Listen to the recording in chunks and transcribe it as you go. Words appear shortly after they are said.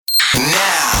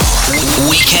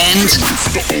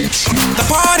weekend. The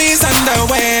party's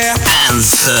underway.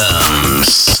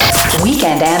 Anthems.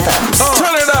 Weekend anthems.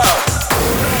 Turn it up.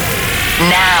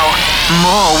 Now,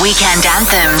 more weekend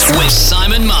anthems With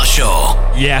Simon Marshall.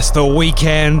 Yes, the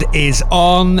weekend is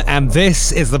on, and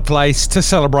this is the place to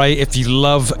celebrate if you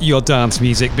love your dance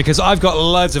music, because I've got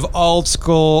loads of old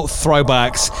school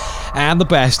throwbacks and the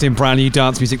best in brand new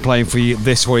dance music playing for you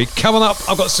this week. Coming up,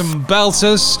 I've got some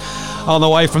belters on the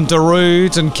way from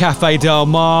Darude and Cafe Del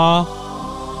Mar.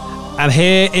 And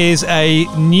here is a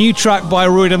new track by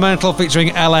Rudimental featuring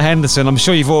Ella Henderson. I'm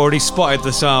sure you've already spotted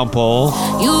the sample.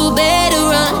 You better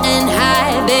run and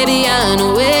hide, baby, I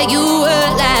know where you were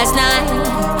last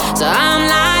night. So I'm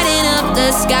lighting up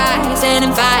the sky,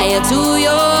 setting fire to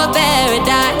your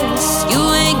paradise. You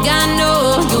ain't got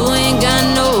no, you ain't got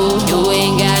no, you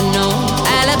ain't got no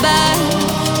alibi.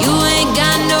 You ain't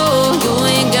got no, you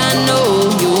ain't got no,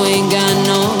 you ain't got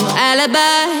no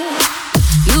alibi.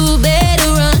 You better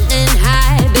run and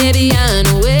hide, baby, I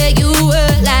know where you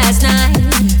were last night.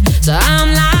 So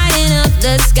I'm lighting up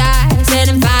the sky,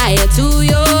 setting fire to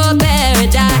your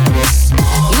paradise.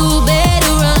 You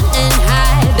better run and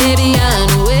hide, baby, I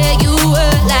know where you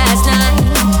were last night.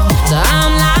 So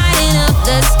I'm lighting up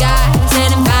the sky,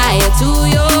 setting fire to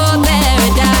your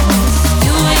paradise.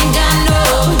 You ain't got no,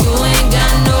 you ain't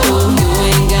got no, you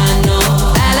ain't got no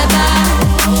alibi.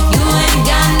 You ain't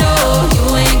got no, you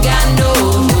ain't got no,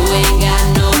 you ain't got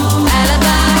no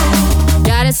alibi.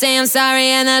 Gotta say I'm sorry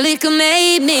and the liquor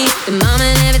made me. The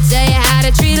mama never tell you how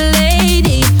to treat a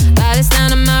lady. By this time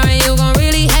tomorrow you gon'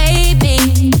 really hate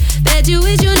me. Bet you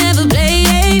wish you never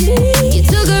played me. You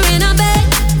took her in her bed,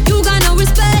 you got no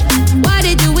respect. Why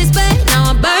did you expect?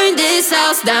 Now I burn this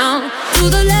house down to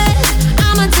the left,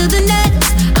 I'ma to the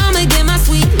next. I'ma get my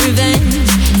sweet revenge.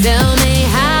 Tell me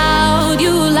how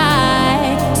you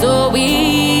lie so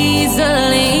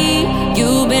easily.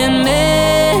 You've been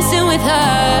messing with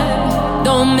her,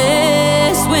 don't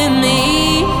mess with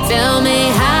me. Tell me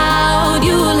how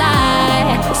you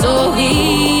lie so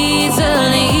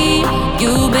easily.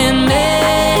 You've been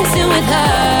messing with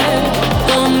her,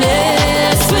 don't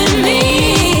mess with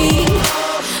me.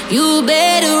 You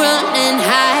better run and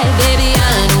hide, baby,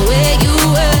 I know where you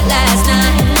were last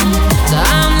night. So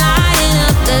I'm lighting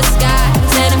up the sky,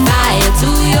 setting fire to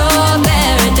your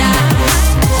paradise.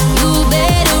 You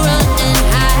better run and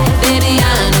hide, baby, I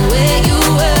know where you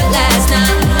were last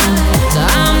night. So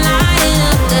I'm lighting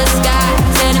up the sky,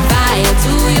 setting fire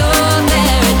to your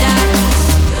paradise.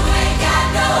 You ain't got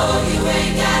no, you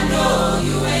ain't got no,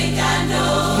 you ain't got no.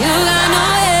 You got no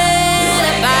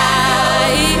alibi.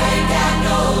 You ain't got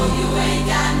no, you ain't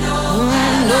got no.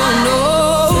 No, no.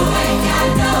 You ain't got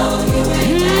no, you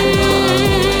ain't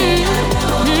got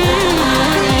no.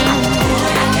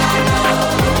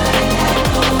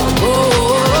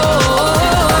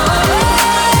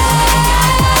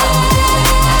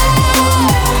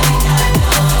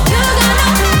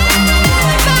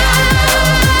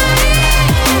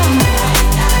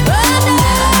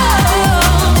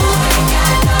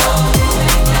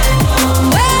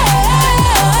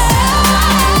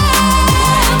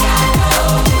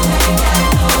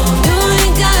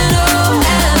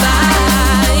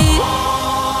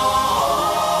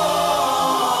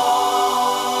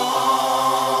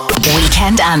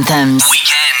 Weekend anthems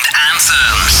Weekend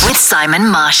Anthems. with Simon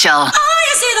Marshall. Oh,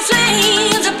 you see the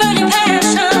flames of burning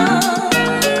passion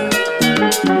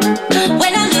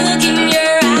when I look in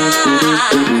your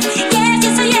eyes. Yes,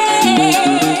 yes,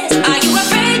 yes. Are you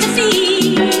afraid to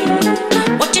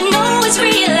feel what you know is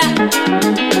real,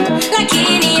 like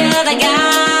any other guy?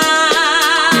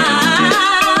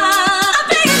 I'm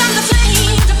playing on the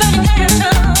flames of burning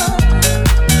passion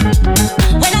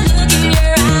when I look in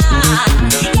your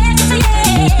eyes. Yes, yes,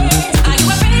 yes. Are you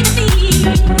afraid to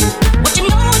feel what you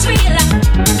know is real,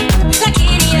 like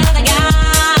any other guy?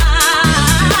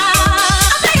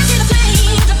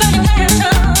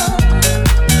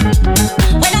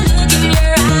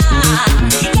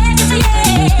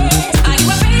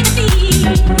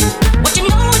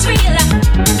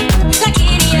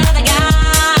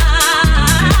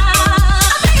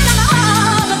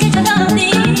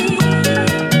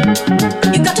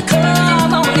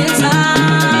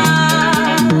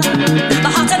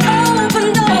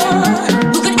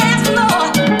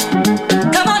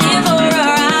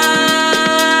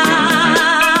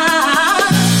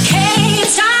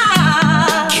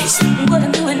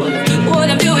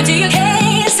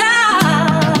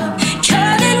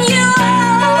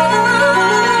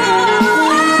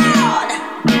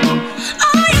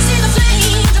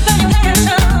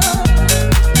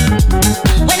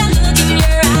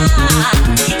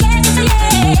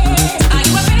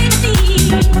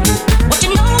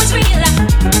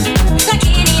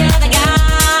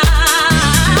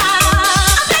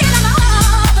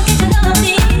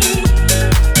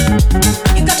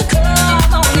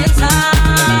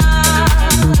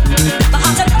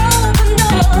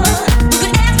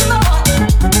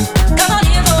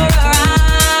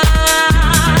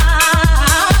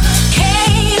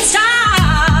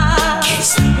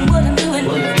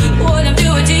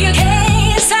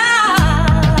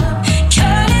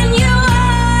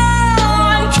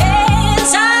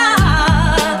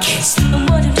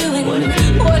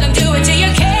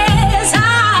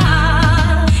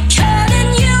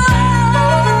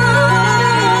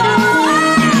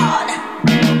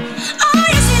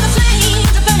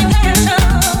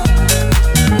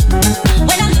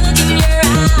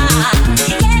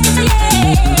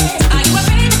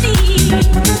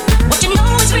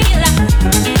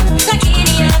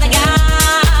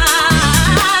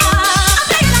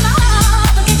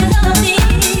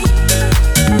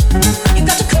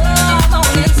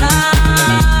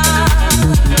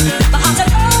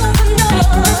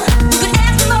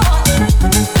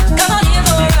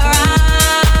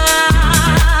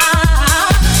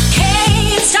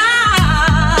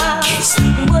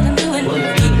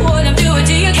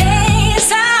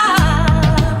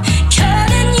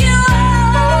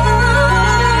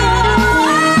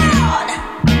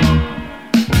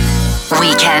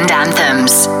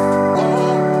 Anthems.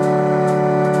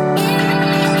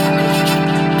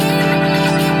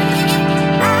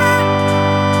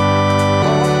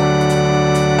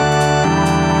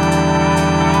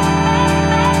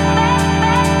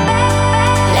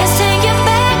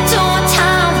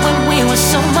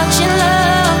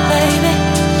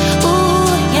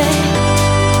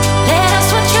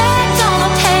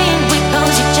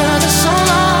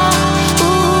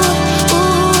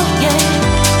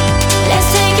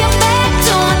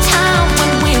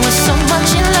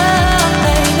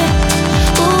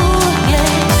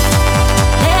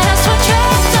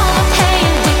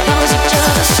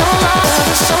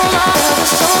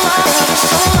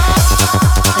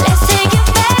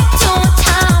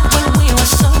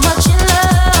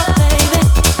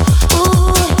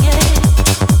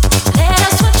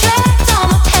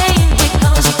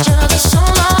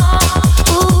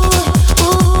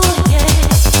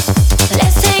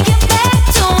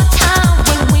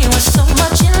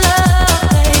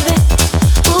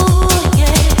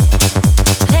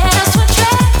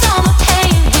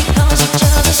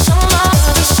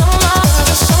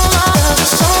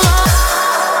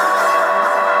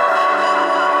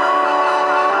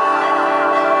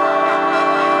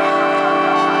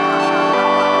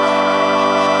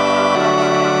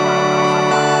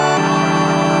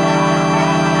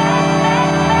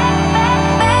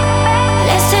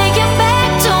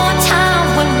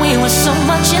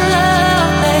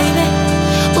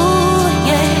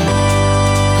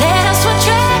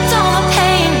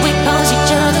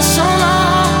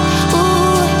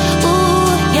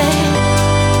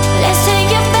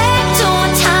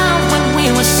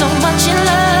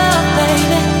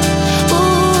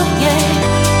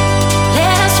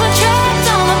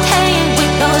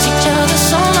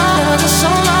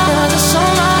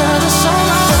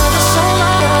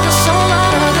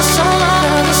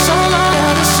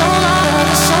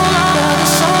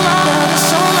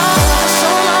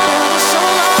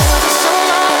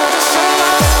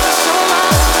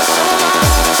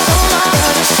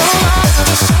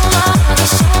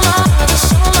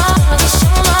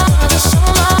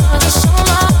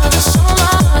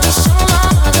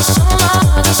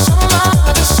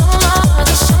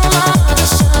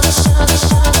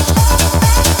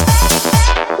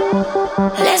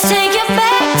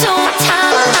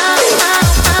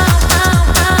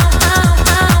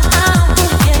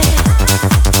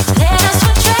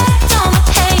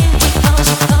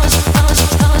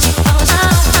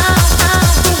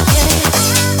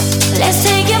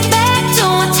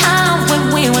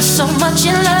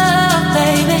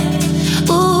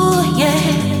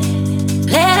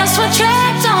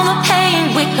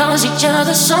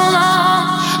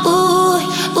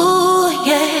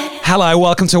 Hello,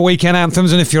 welcome to Weekend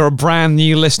Anthems, and if you're a brand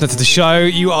new listener to the show,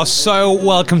 you are so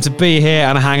welcome to be here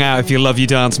and hang out if you love your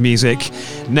dance music.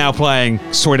 Now playing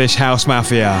Swedish House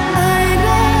Mafia.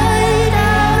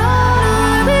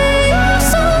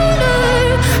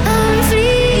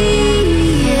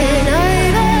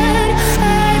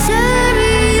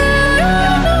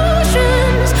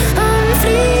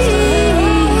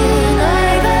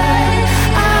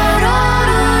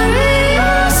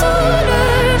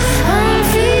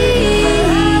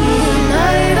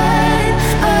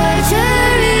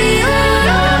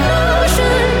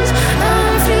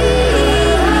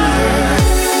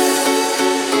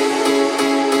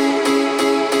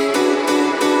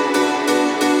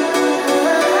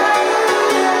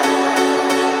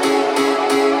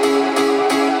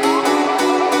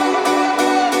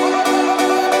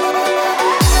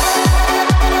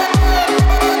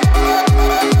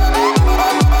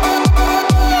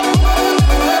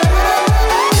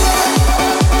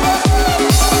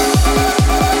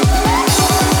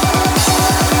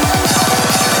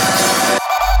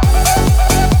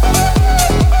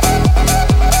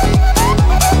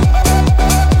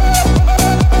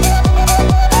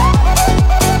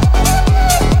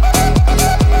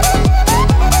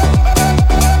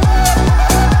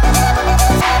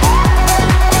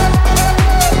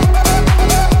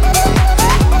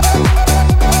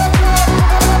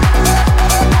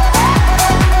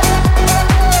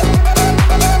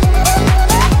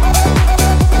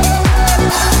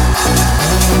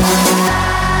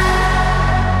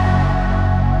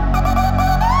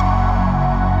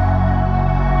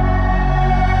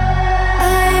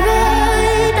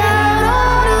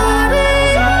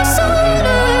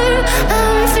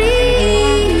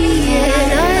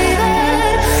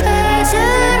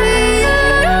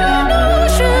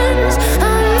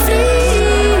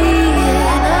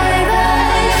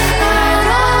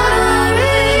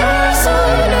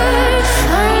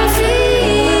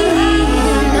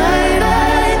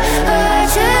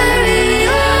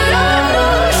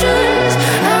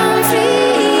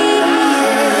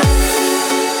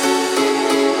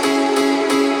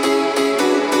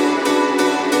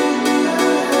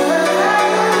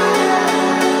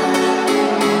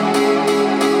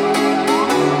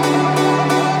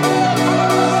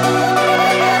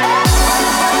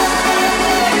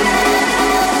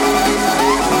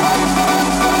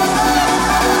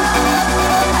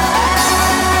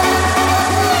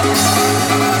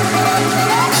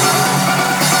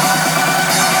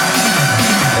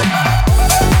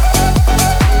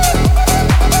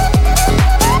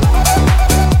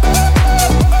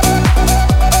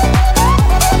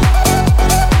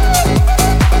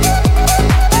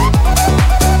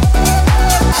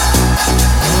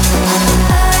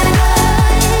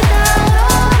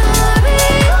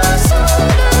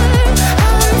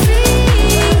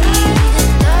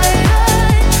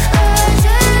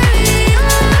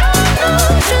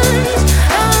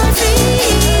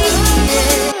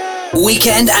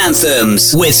 Weekend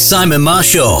Anthems with Simon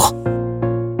Marshall.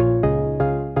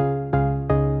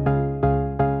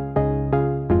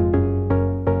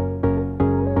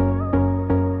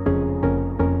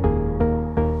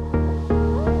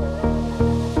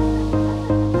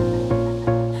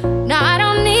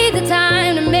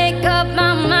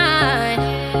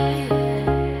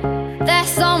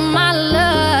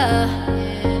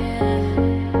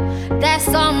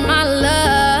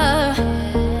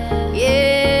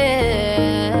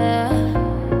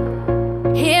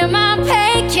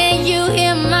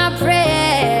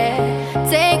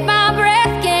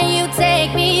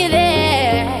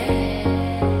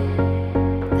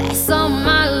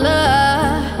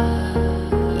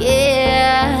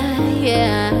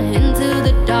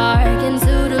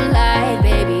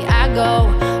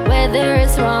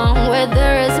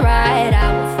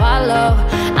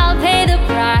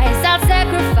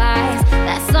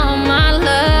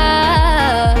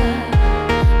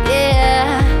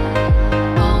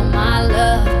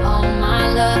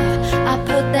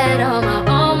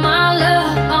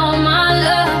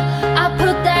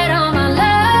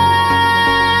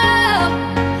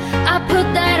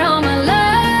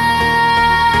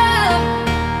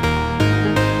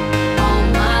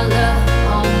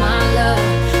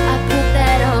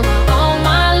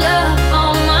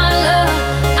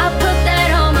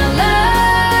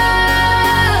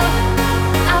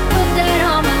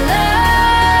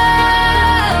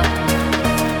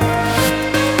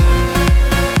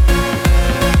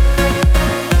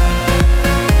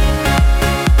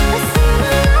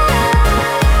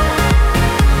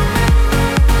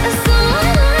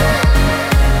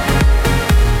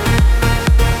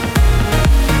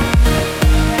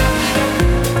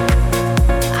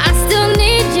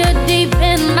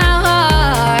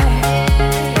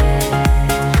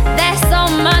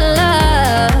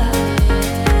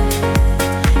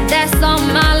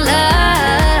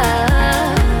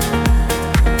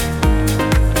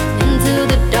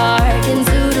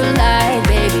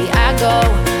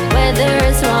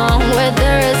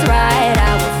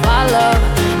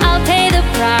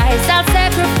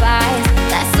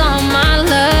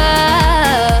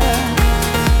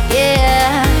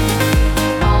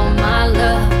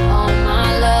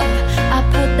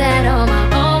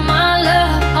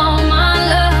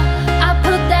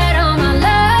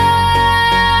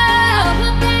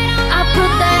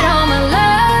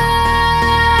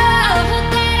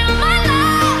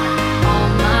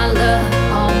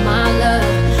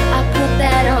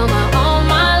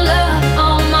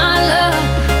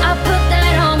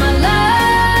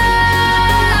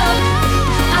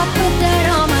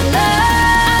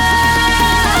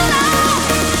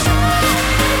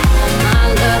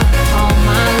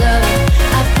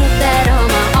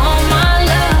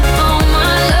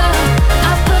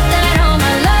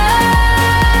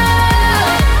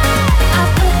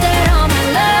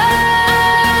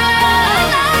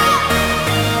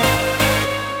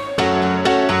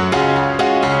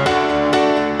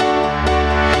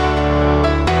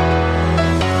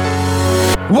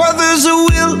 Well, there's a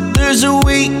will, there's a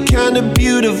way, kinda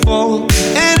beautiful.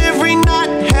 And every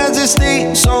night has its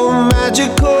day so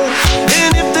magical.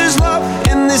 And if there's love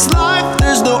in this life,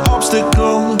 there's no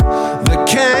obstacle that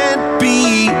can't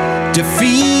be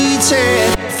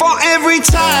defeated. For every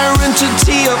tyrant to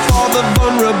tear for the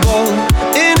vulnerable.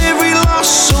 In every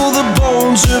loss, all the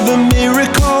bones of a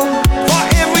miracle. For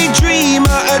every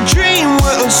dreamer, a dream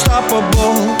we're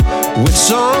unstoppable. With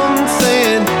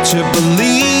something to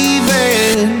believe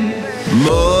in.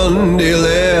 Monday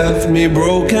left me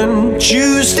broken.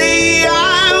 Tuesday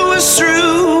I was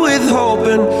through with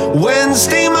hoping.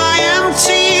 Wednesday my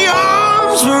empty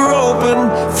arms were open.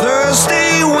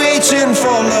 Thursday waiting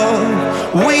for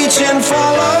love, waiting for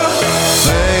love.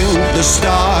 Thank the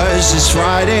stars it's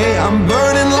Friday. I'm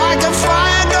burning like a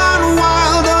fire gone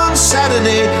wild on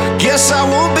Saturday. Guess I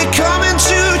won't be coming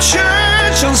to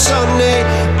church on Sunday.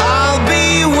 I'll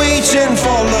be waiting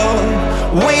for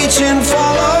love, waiting for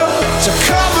love to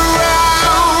come around.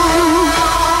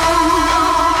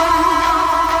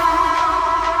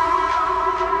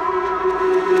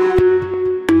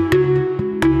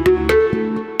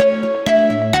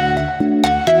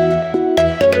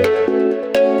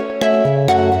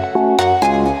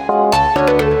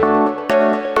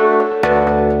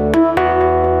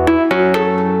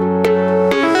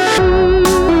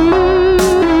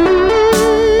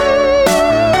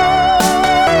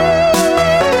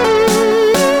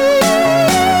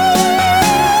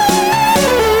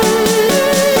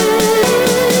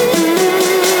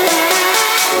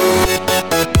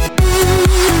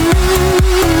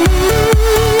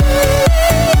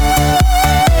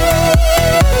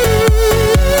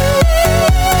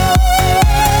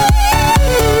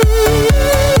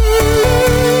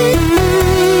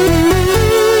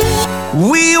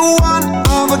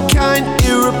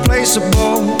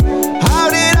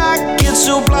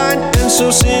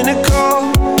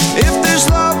 cynical. If there's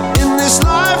love in this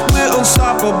life, we're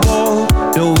unstoppable.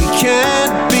 No, we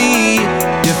can't be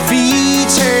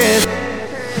defeated.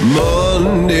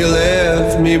 Monday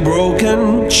left me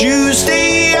broken.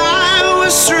 Tuesday I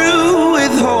was through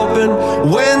with hoping.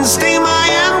 Wednesday my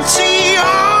empty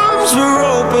arms were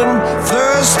open.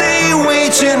 Thursday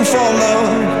waiting for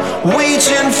love,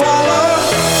 waiting for love.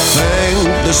 Thank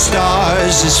the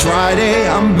stars it's Friday.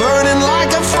 I'm burning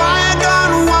like a fire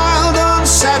gone wild on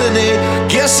Saturday.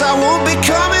 Guess I won't be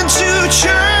coming to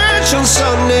church on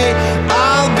Sunday.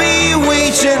 I'll be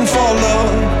waiting for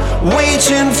love,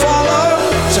 waiting for love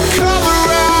to come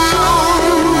around.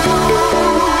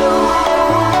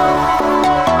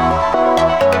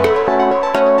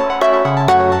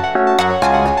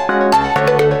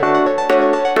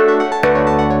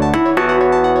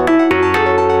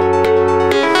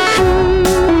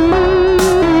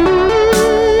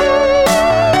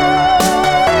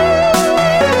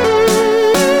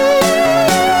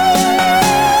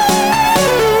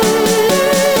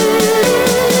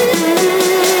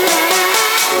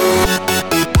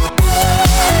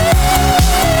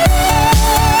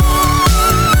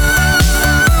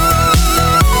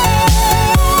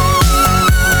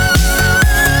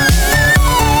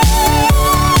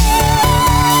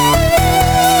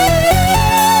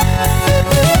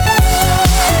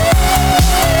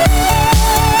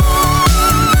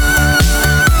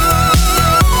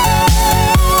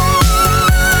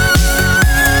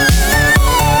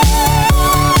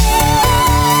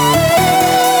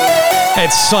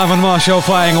 Simon Marshall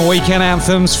playing Weekend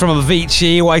Anthems from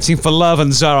Avicii, Waiting for Love,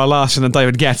 and Zara, Larsson and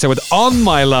David Guetta with On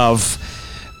My Love.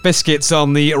 Biscits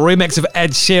on the remix of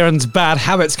Ed Sheeran's Bad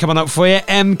Habits coming up for you.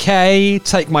 MK,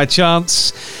 Take My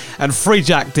Chance. And Free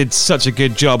Jack did such a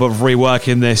good job of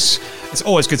reworking this. It's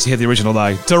always good to hear the original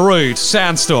though. Darude,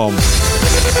 Sandstorm.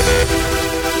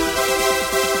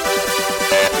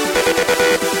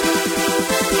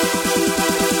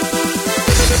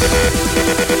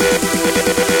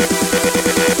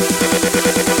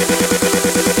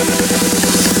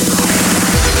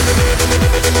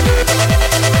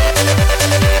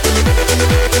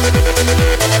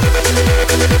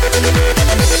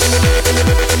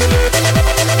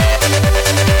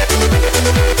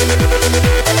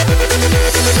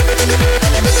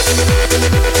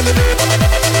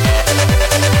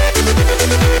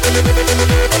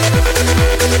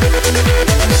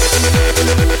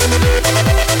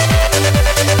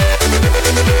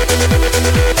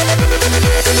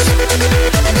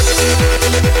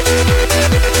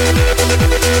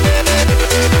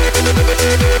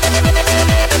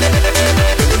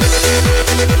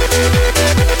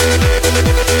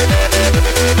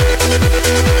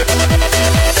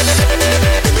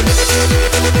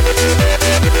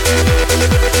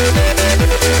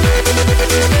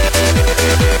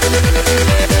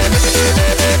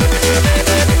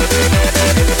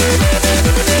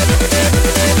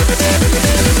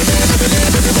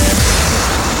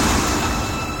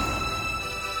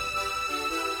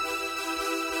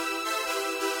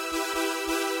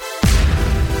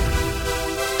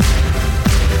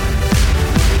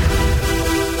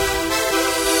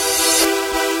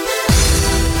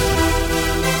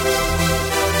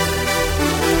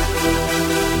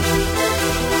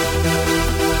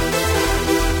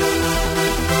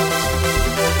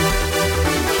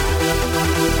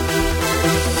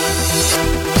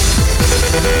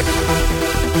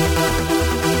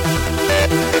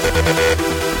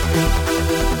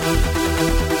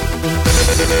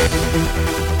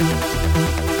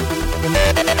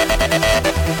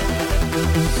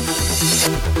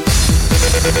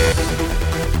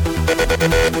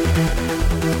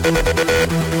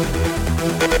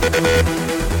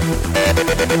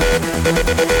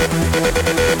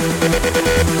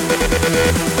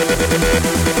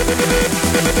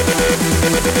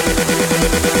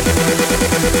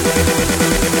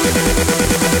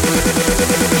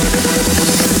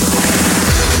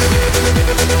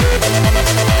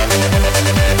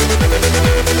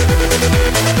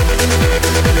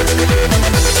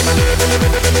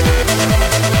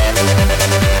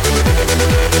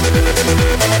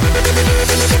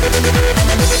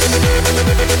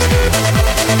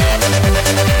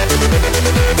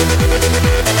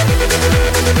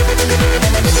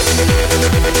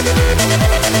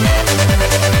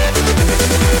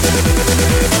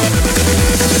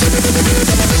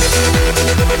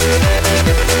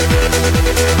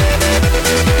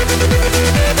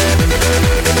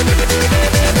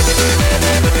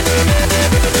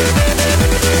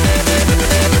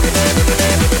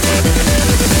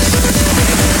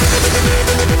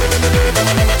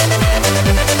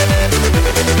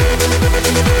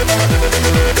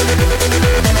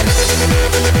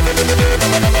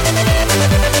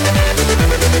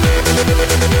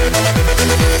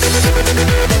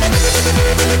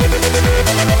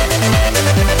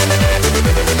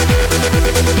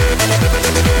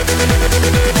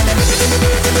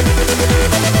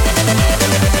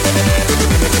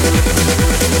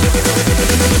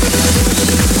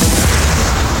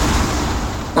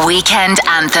 Weekend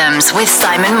Anthems with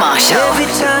Simon Marshall. Every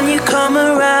time you come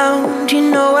around, you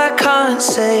know I can't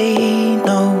say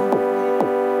no.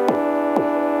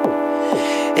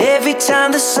 Every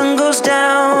time the sun goes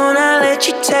down, I let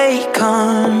you take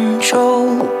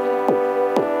control.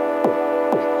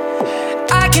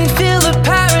 I can feel the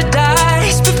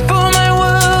paradise before my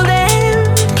world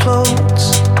implodes.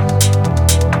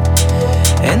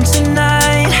 And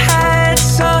tonight had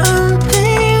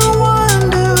something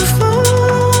wonderful.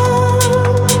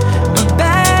 My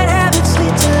bad habits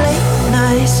lead to late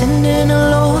nights, sitting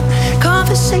alone.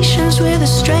 Conversations with a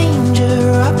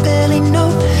stranger I barely know.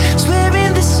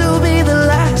 Swearing this'll be the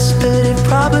last, but it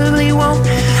probably won't.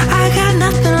 I got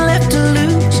nothing left to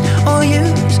lose or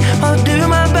use or do.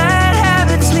 My bad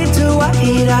habits lead to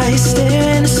white eyes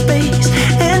stare into space,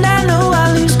 and I know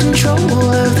I lose control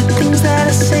of the things that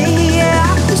I say. Yeah,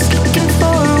 I was looking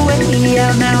for a way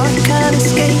out, now I can't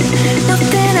escape.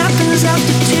 Nothing happens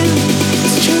after two.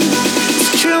 It's true,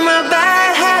 it's true. My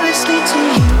bad habits lead to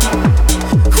you.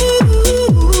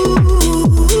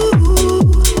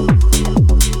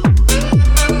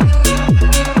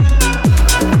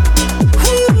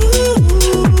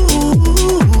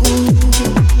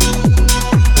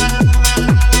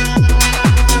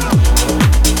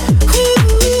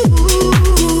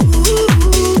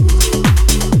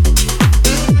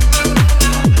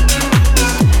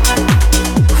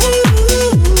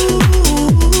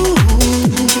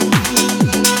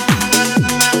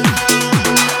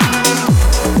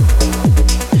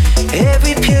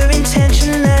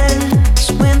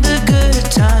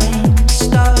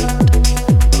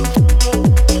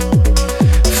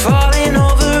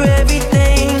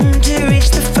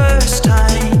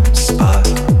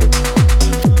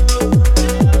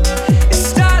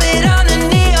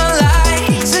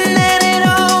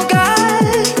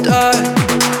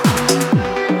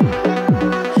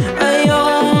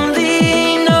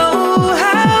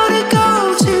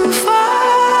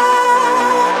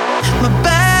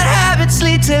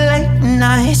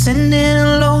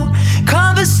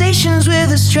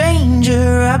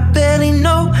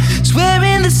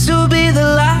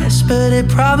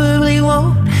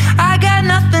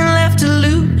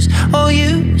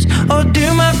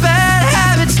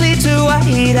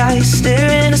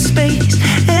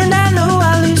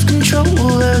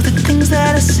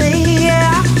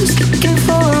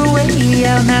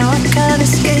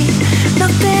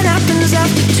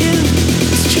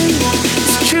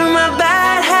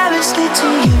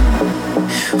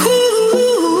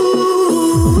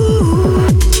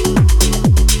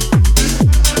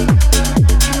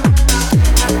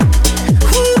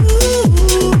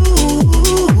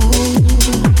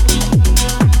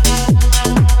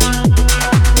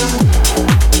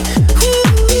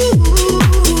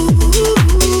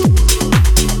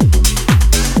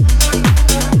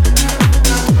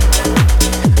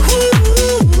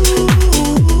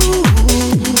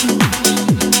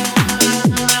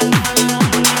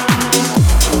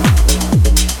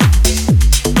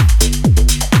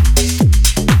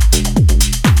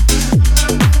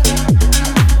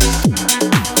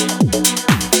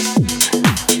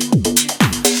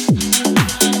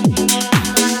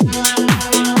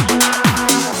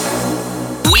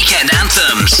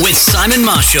 Simon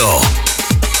Marshall.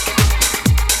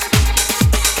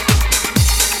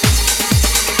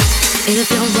 If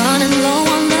you're running low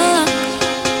on love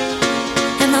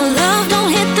and the love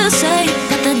don't hit the same,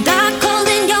 got the dark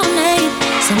calling your name.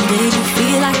 Some days you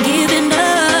feel like giving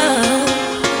up.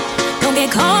 Don't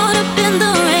get caught up in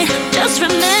the rain. Just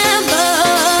remember,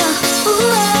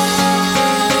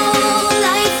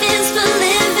 life is for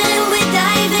living. We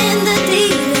dive in the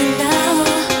deep end now.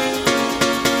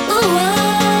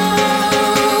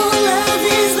 Love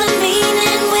is the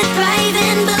meaning. We thrive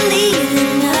and believe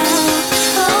in now.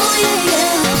 Oh yeah,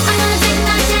 yeah. I'm gonna take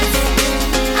my chance.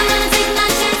 I'm gonna take my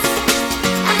chance.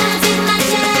 I'm gonna take my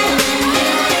chance. I'm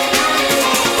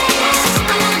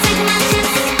gonna take my chance. I'm gonna take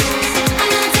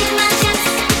my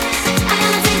chance. I'm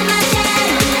gonna take my chance.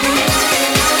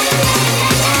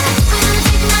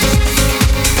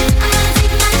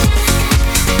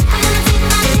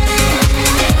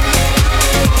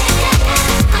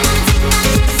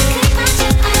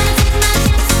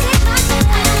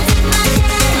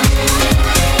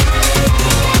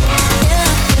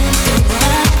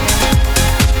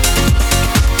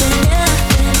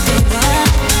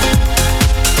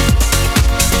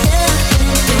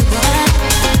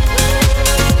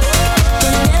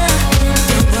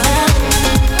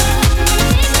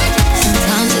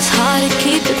 Sometimes it's hard to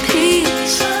keep the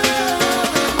peace.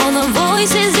 All the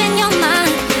voices in your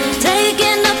mind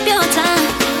taking up your time.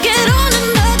 Get on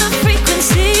another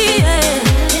frequency.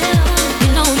 Yeah. You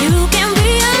know you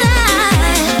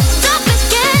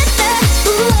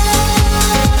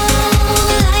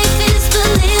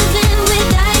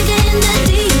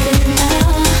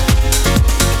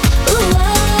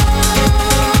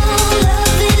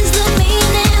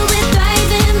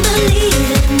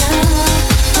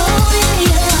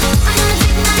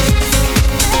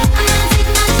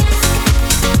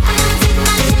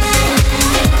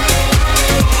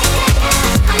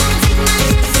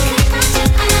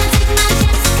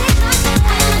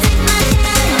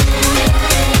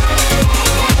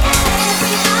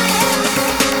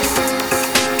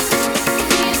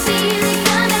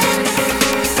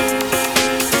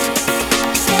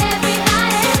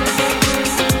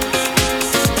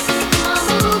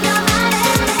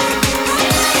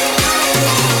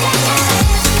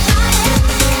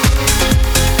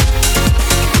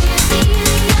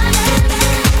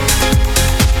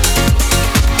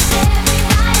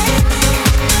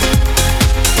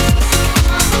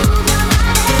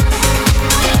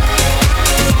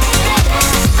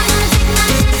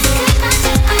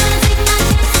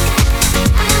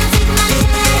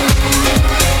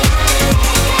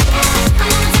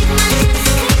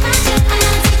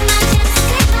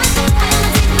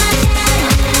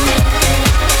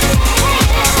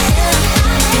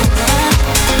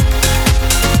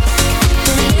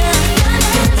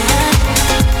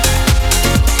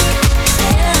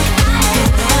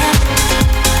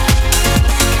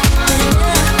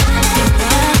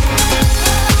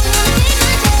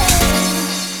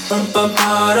Oh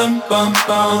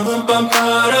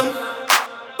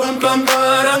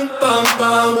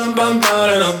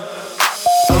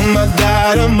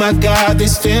my God,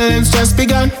 these feelings just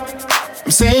begun.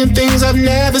 I'm saying things I've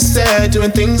never said,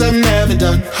 doing things I've never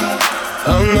done.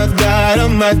 Oh my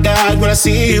God, when I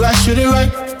see you I should it right,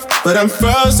 but I'm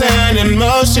frozen in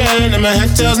motion and my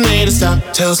head tells me to stop.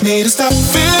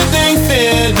 Feeling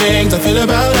feelings I feel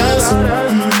about us.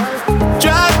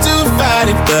 Try to fight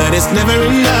it, but it's never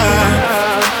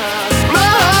enough. My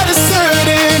heart is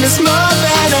hurting, it's more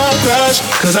than a crush,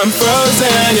 'cause I'm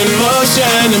frozen in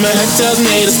motion and my head tells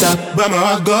me to stop, but my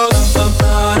heart goes.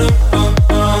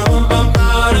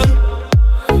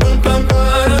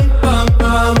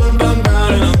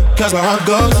 'Cause my heart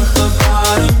goes.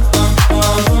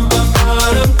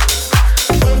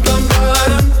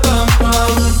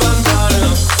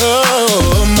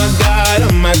 Oh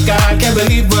my God, can't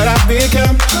believe what I've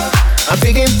become. I'm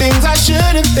thinking things I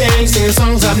shouldn't think, singing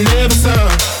songs I've never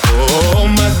sung. Oh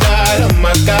my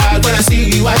God, when I see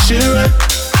you I should run,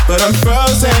 but I'm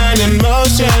frozen in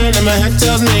motion and my head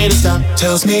tells me to stop.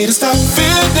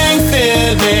 Feeling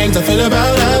feelings I feel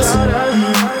about us.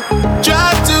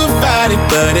 Try to fight it,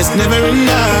 but it's never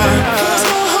enough.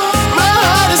 My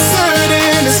heart is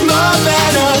hurting, it's more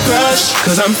than a crush,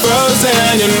 'cause I'm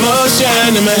frozen in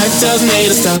motion and my head tells me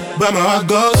to stop, but my heart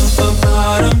goes.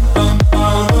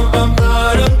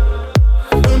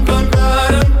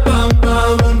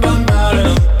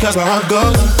 'Cause my heart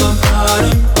goes.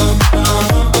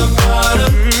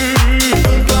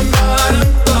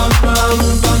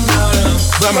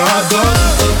 But my heart goes.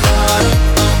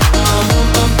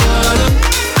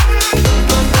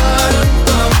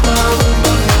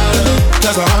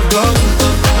 That's my heart goes.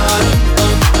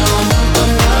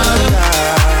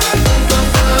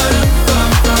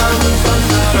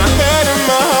 My head and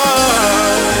my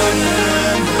heart.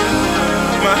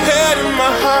 My head and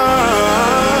my heart.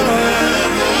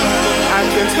 I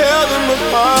can tell them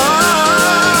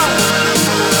apart.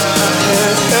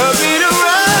 Tell me to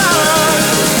run,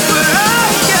 but I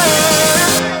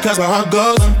can't. 'Cause my heart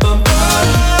goes.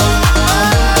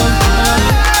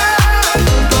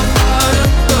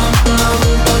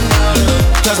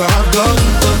 That's how I go.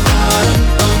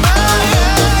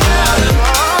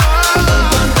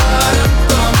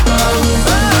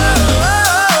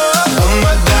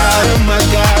 Oh my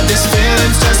God, this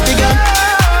feeling's just begun.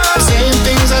 Saying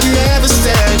things I've never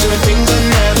said, doing things I've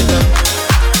never done.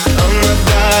 Oh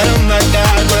my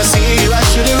God, when I see you I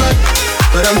should it right,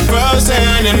 but I'm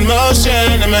frozen in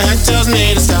motion and my head tells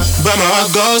me to stop, but my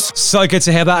heart goes. So good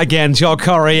to hear that again. Joel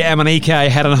Corry, MNEK,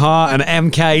 Head and Heart, and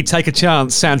MK, Take a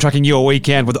Chance, soundtracking your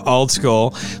weekend with old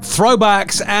school,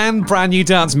 throwbacks, and brand new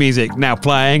dance music. Now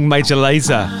playing Major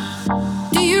Lazer.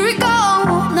 Do you recall,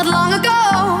 not long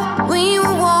ago, when you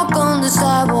would walk on the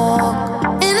sidewalk?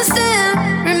 Innocent,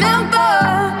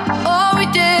 remember, all we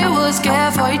did was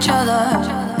care for each other.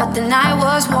 But the night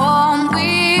was warm,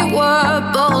 we were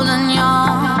bold and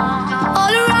young.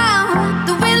 All around,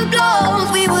 the wind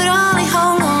blows, we would only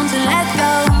hold on to let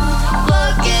go.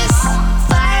 Focus,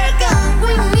 fire gun,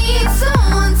 we need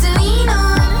someone to lean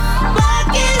on.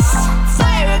 Focus,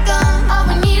 fire gun, all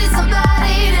we need is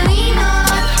somebody to lean on.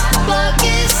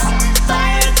 Focus,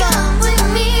 fire gun, we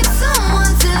need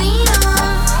someone to lean on.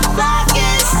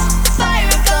 Focus,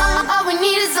 fire gun, all we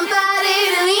need is somebody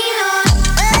to lean on.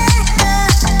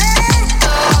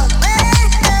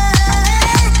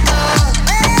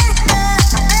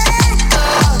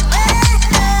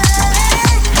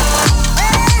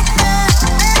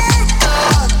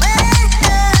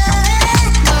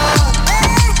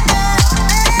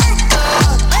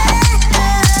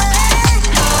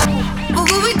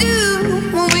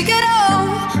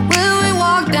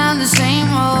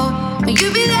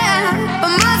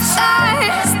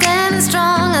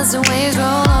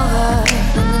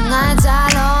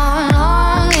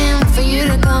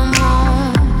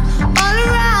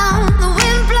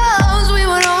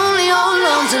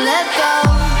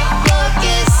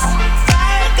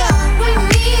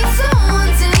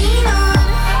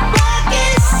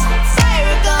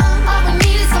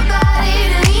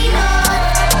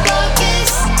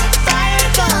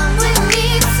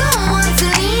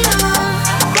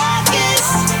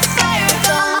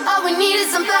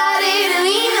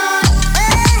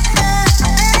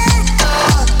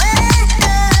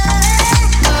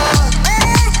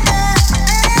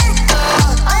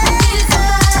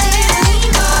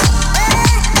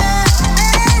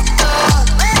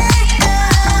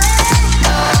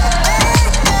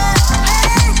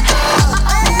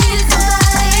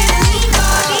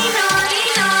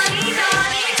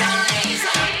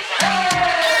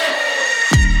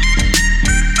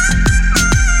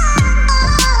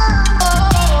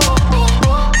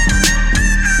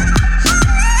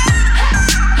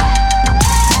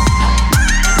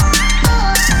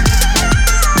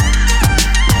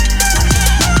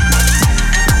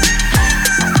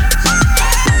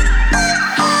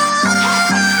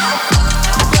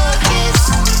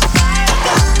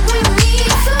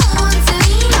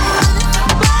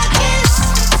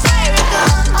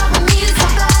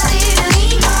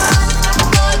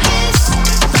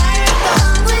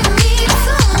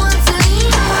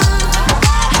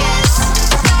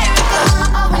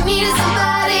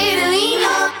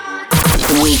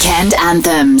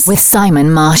 Anthems with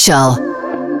Simon Marshall.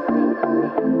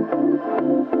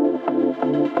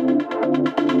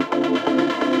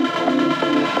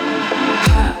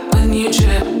 When you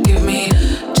trip, give me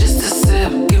just a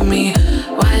sip. Give me,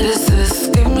 why does this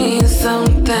give me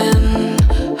something?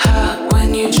 Hot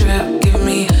when you trip, give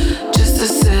me just a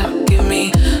sip. Give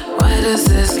me, why does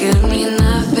this give me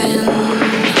nothing?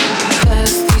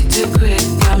 Thirsty too quick,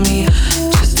 got me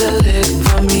just a lick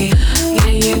for me. Yeah,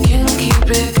 you can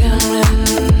keep it coming.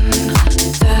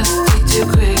 Thirsty too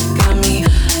quick, got me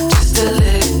just a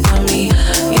lick for me.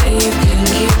 Yeah, you can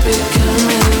keep it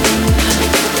coming.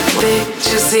 Big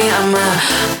juicy, I'm a,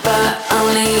 but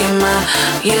only in my.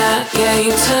 Yeah,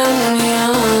 you turn me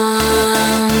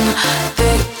on.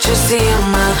 Thick juicy,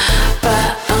 I'm a,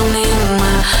 but only in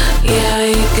my. Yeah,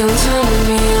 you can turn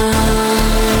me on.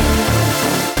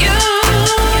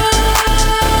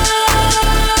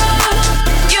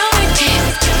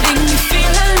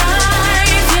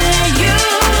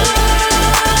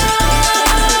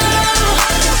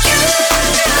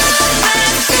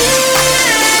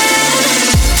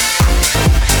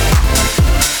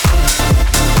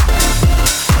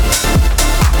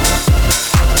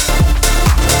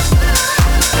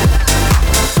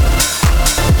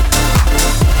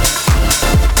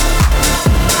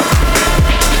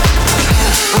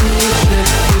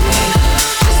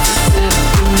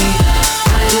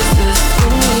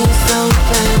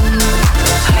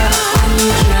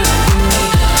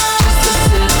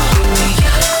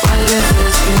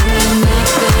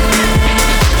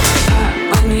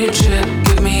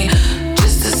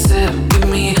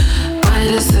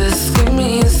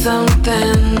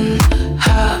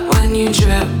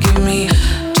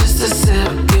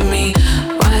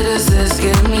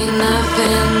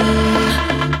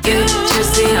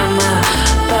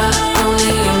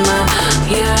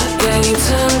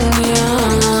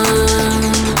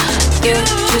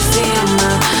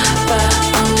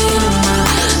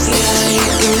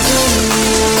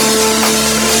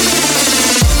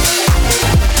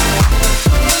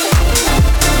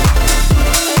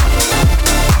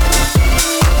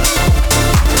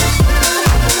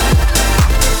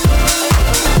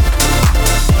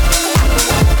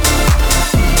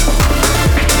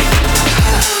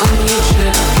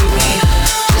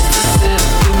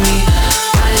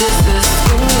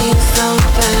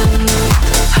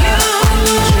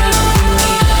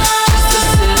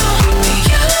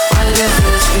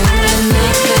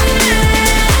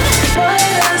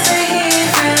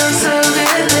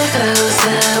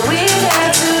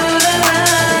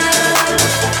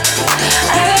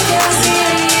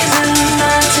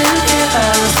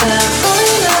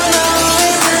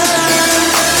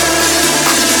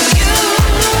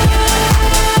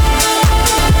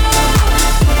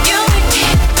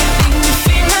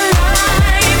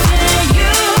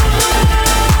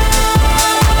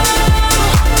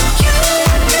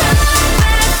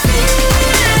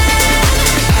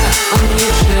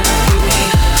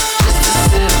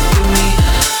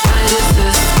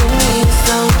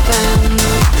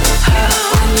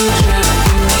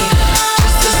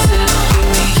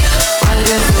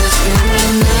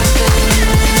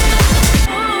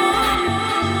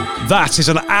 That is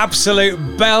an absolute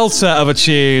belter of a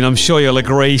tune, I'm sure you'll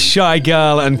agree.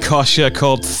 Shygirl and Cosha,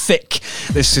 called Thicc.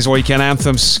 This is Weekend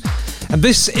Anthems. And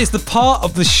this is the part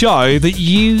of the show that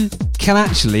you can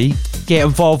actually get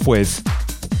involved with.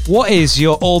 What is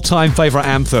your all-time favourite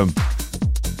anthem?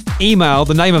 Email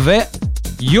the name of it,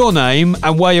 your name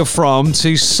and where you're from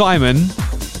to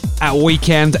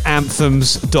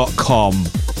simon@weekendanthems.com.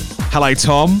 Hello,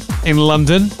 Tom in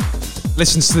London.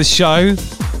 Listens to the show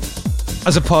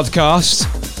as a podcast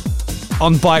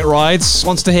on bike rides.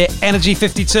 Wants to hear Energy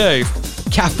 52,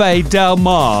 Cafe Del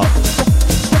Mar.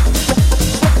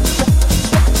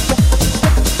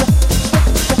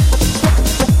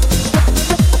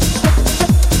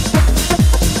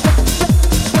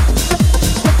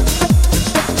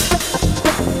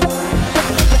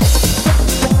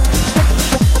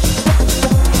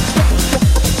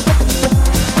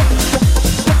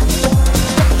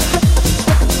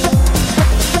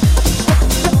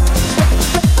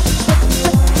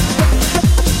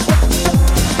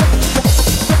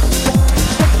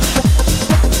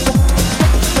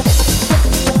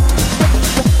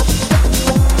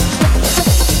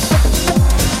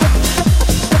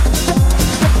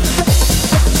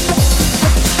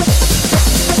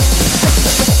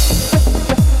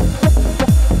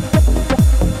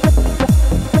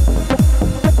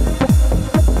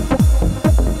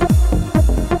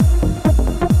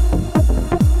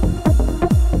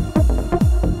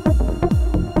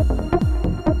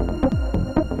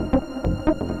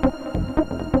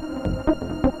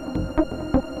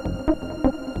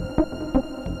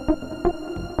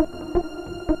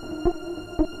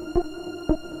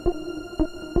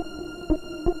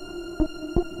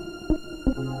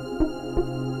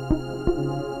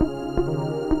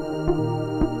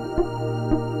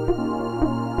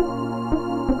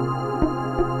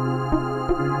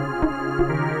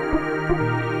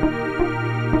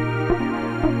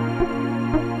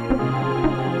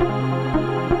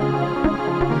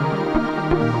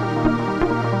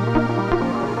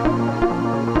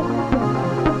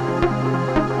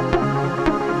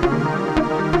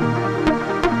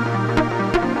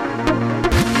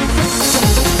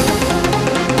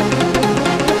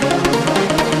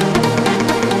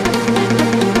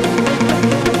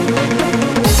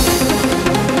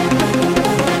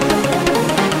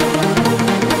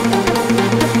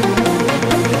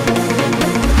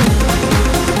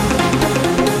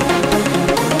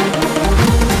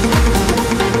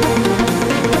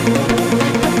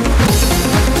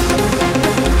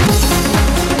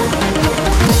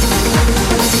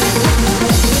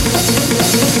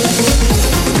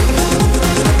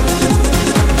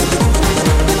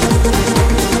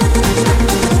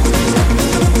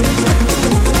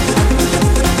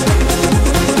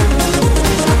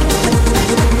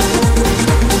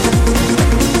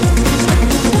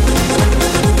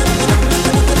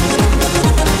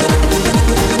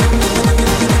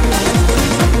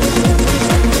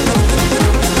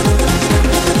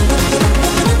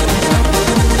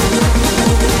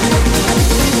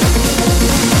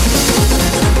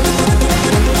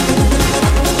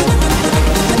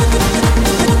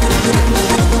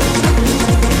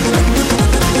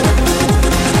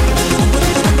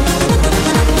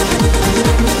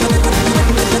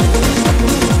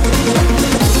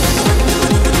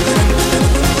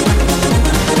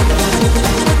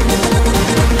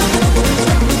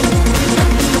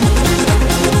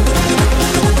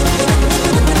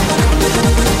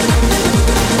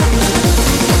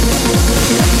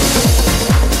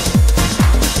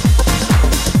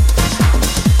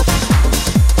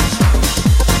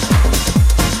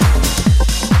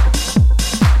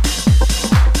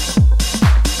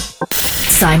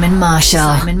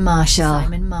 Simon Marshall.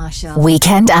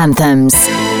 Weekend Anthems.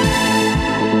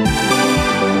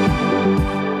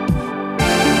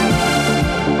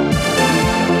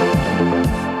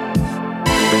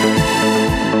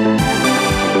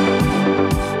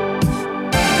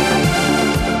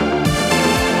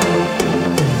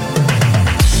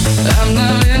 I'm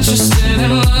not interested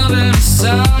in loving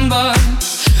somebody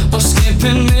or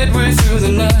skipping midway through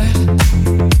the night.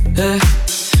 Yeah.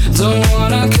 Don't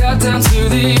wanna cut down to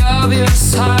the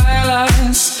obvious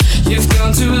highlights. You've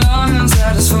gone too long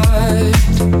unsatisfied.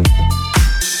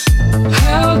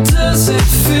 How does it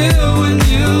feel when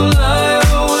you lie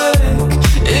awake?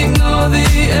 Ignore the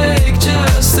ache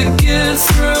just to get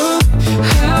through.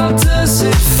 How does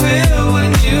it feel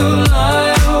when you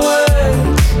lie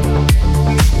awake?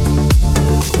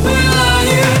 Well, are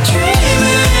you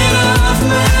dreaming of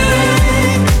me?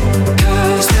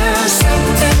 'Cause there's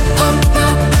something on my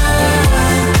mind.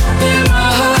 In my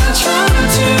heart trying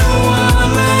to warn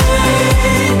me,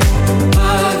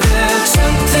 but there's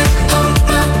something on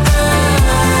my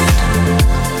mind.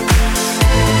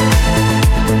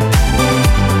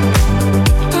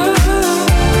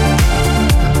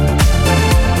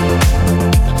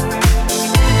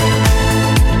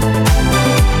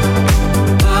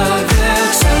 But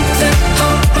there's something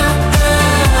on my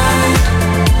mind.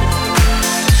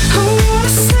 I wanna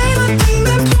say the thing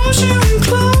that pulls you in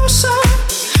closer,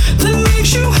 that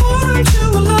makes you hold on to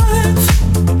alive.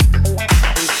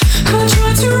 I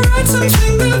try to write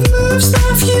something that moves the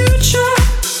future,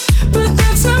 but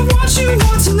that's not what you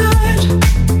want tonight.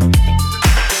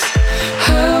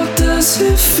 How does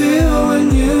it feel when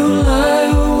you lie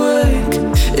awake?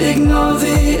 Ignore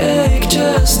the ache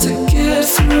just to get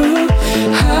through.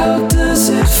 How does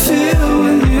it feel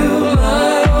when you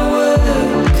lie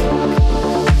awake?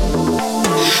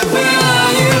 Well,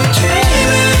 are you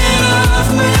dreaming of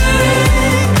me?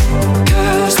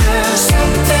 'Cause there's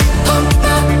something on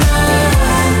my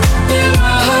mind. In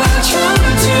my heart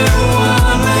trying to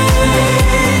warn me,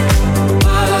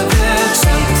 but there's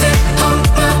something on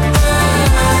my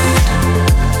mind.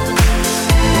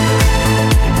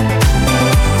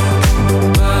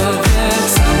 But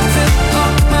there's something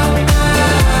on my mind.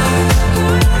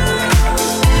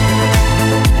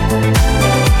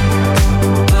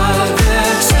 But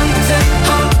there's something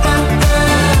on my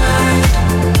mind.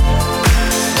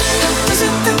 How does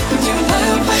it feel when you lie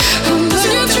awake? How does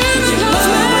it feel when you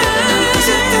lie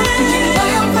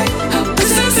awake? How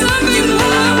does it feel when you lie awake? How does it feel when you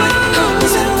lie awake? How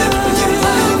does it feel when you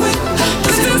lie awake?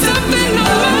 Is there something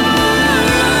on my mind?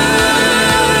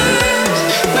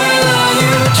 Well, are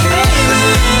you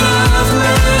dreaming of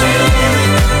me?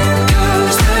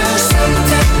 'Cause there's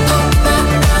something on my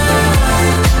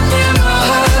mind. In my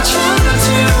heart trying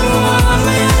to warn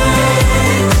me,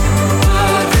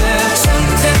 but there's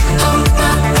something on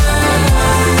my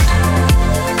mind.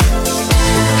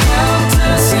 How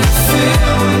does it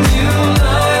feel when you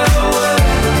lie awake?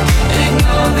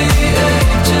 Ignore the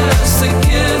ache just to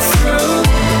get through.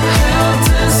 How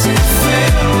does it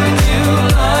feel when you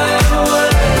lie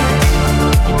awake?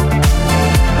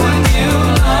 When you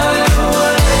lie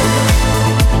awake,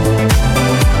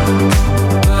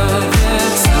 but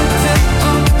there's something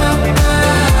on my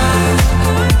mind.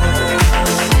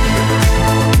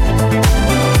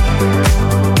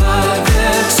 But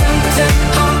there's something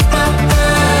on my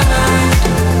mind.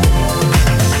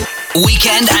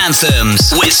 Weekend Anthems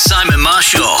with Simon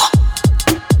Marshall.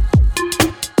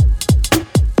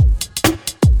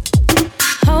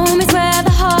 Home is where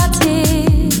the heart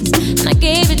is, and I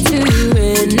gave it to you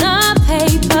in a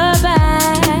paper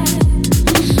bag.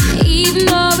 Even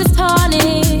though it's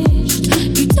tarnished,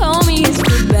 you told me it's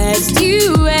the best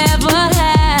you ever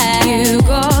had. You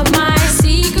got my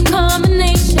secret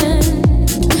combination,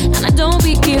 and I don't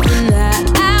be giving that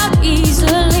out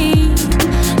easily.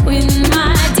 With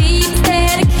my deep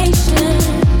dedication,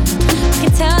 I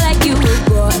can tell that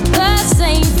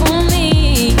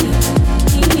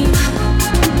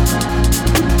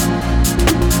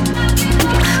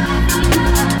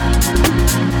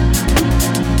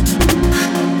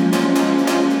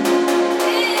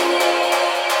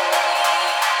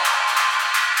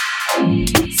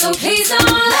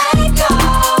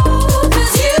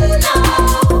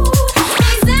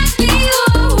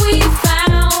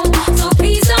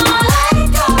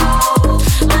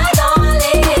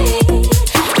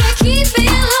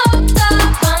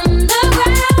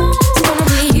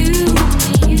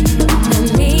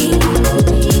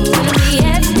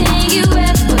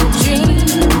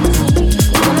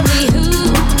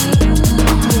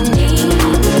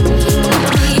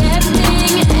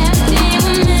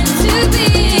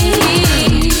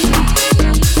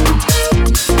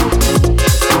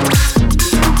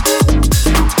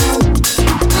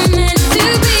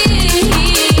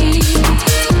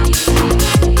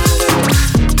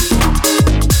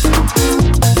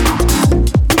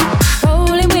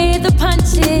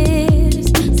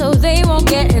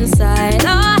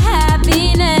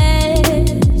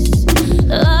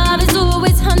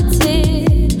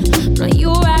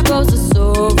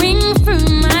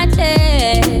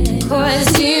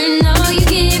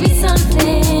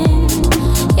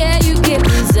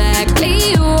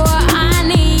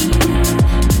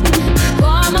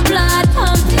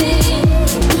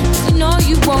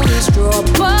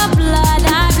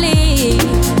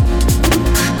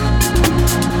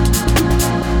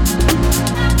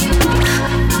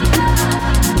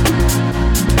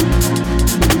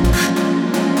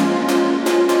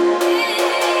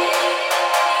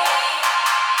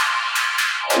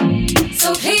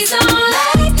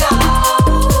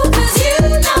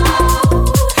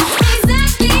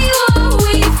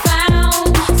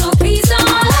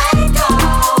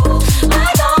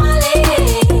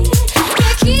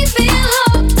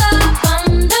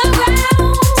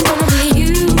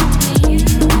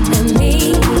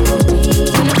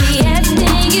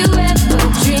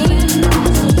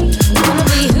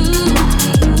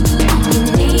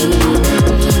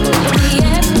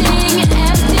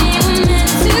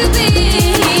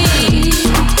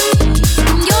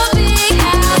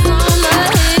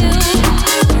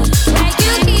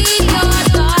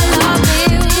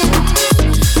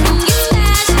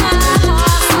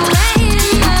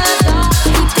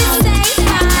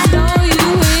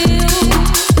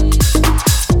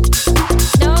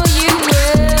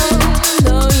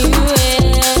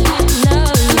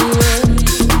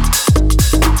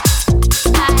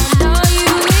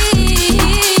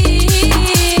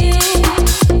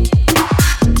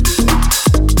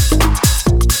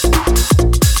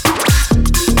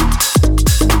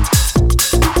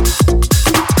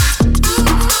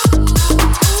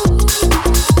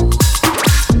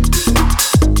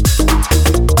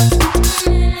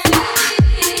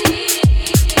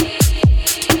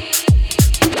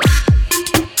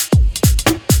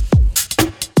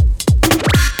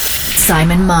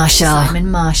Simon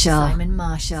Marshall.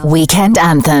 Weekend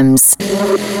Anthems.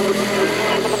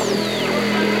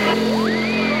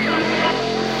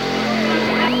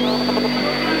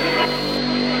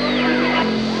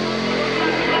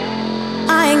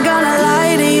 I ain't gonna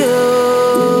lie to you,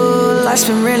 life's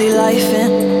been really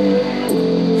lifing,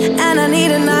 and I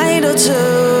need a night or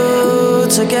two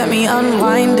to get me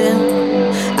unwinding.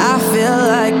 I feel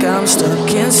like I'm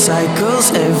stuck in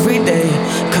cycles every day.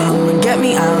 Come and get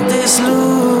me out this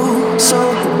loop. So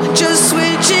just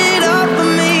switch it up for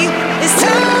me. It's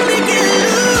time to get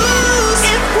loose.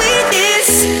 If we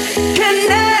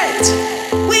disconnect,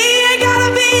 we ain't gotta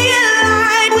be in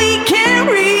line. We can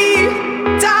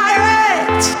redirect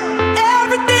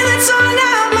everything that's on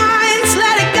our minds.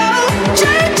 Let it go.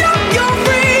 Change up your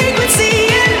frequency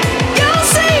and you'll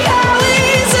see how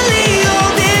easily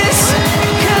you'll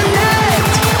disconnect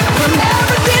from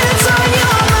everything that's on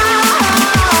your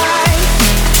mind.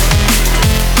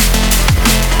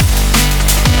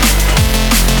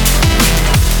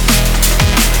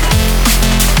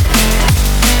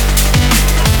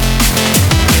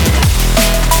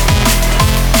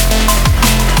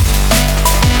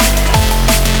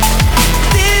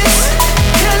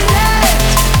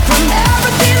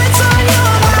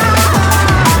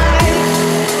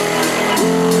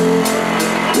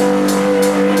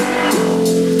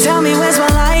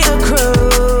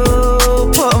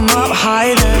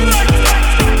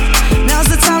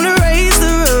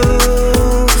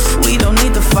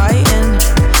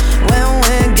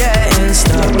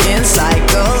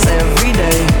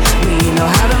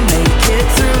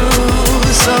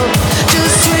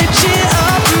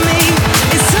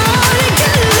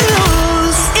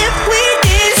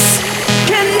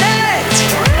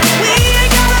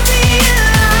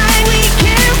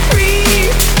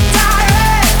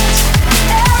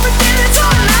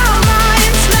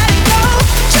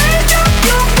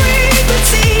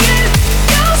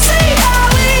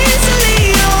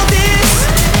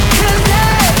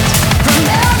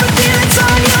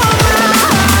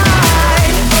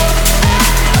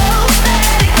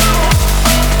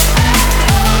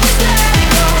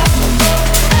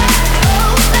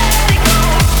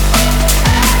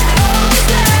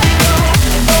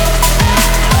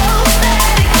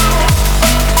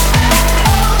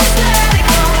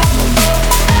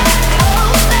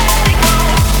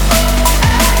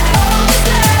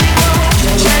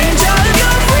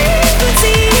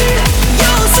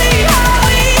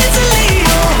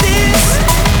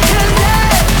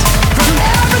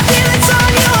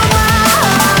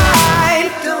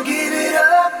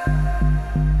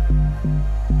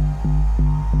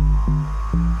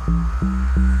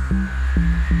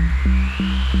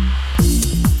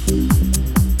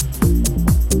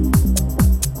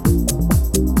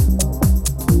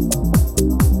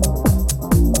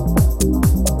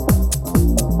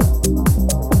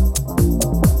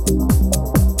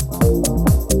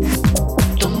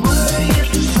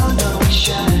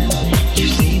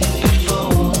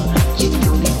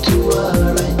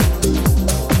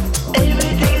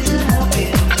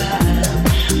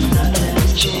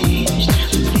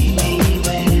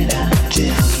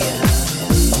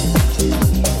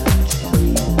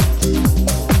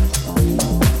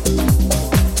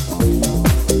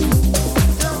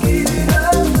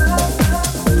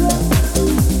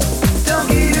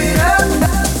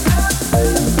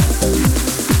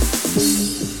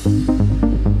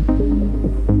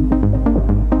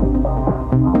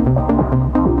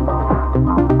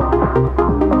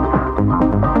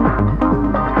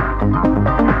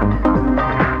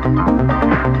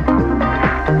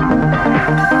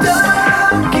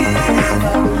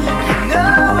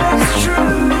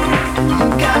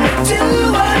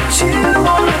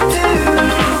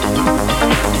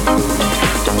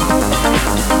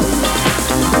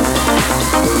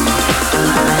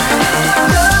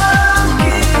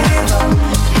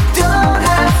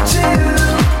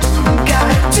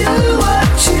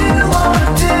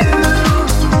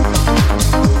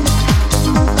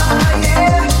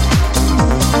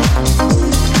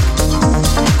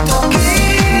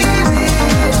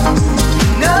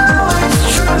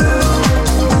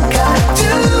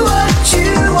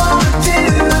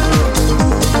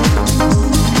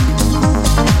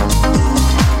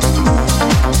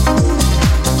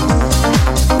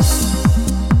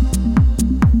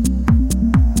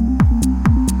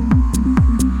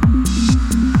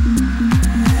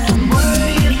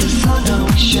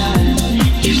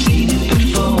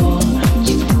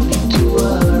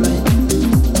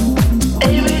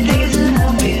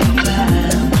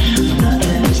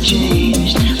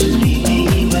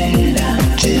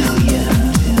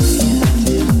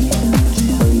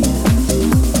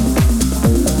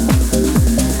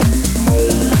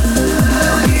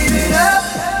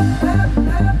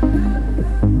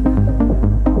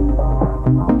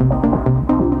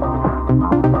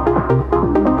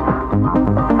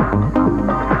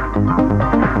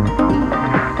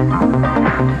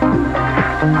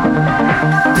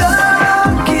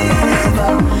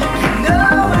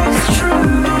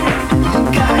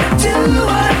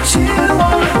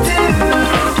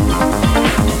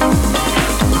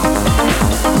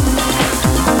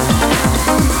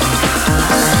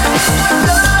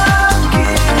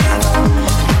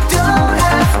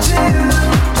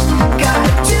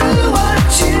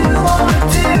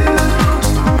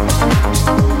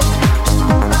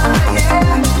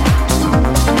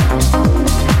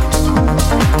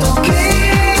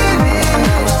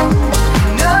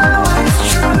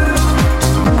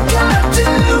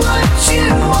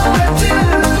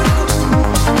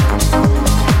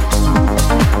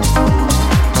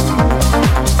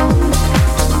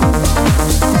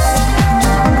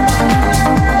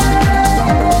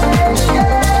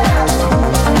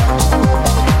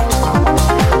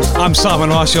 I'm Simon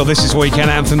Marshall, this is Weekend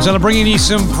Anthems, and I'm bringing you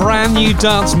some brand new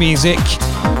dance music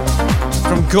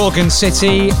from Gorgon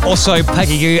City, also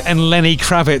Peggy Goo and Lenny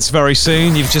Kravitz very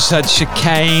soon. You've just heard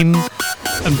Chicane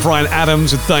and Bryan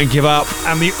Adams with Don't Give Up,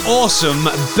 and the awesome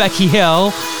Becky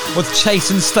Hill with Chase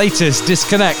and Status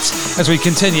Disconnect as we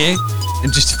continue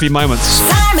in just a few moments.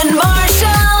 Simon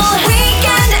Marshall,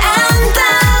 Weekend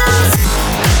Anthems.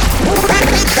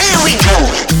 Here we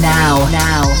go. Now.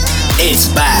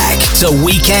 It's back to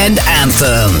Weekend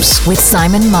Anthems With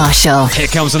Simon Marshall. Here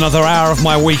comes another hour of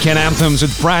my Weekend Anthems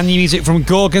with brand new music from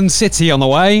Gorgon City on the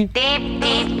way. Deep,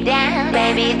 deep down,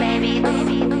 baby, baby,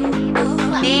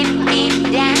 ooh. Deep,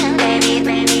 deep down, baby,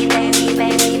 baby, baby,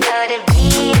 baby. Oh, the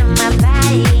beat of my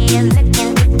body is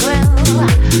looking to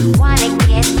groove. Wanna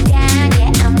get down,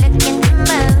 yeah, I'm looking to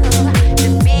move. The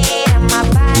beat of my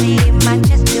body might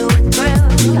just do a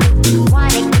groove.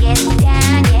 Wanna get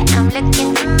down, yeah, I'm looking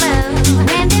to move.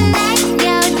 When the lights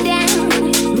go down,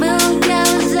 moon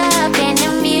goes up and the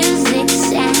music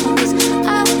sounds.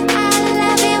 Oh, I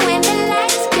love it when the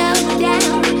lights go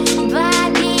down.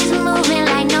 Bodies moving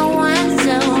like no one's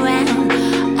around.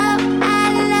 Oh, I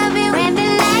love it when the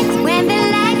lights, when the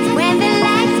lights, when the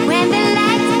lights, when the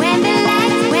lights, when the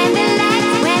lights, when the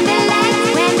lights, when the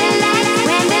lights, when the lights,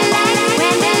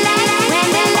 when the lights, when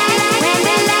the lights, when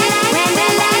the lights, when the lights, when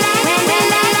the lights, when the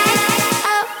lights.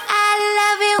 Oh, I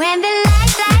love it when the lights.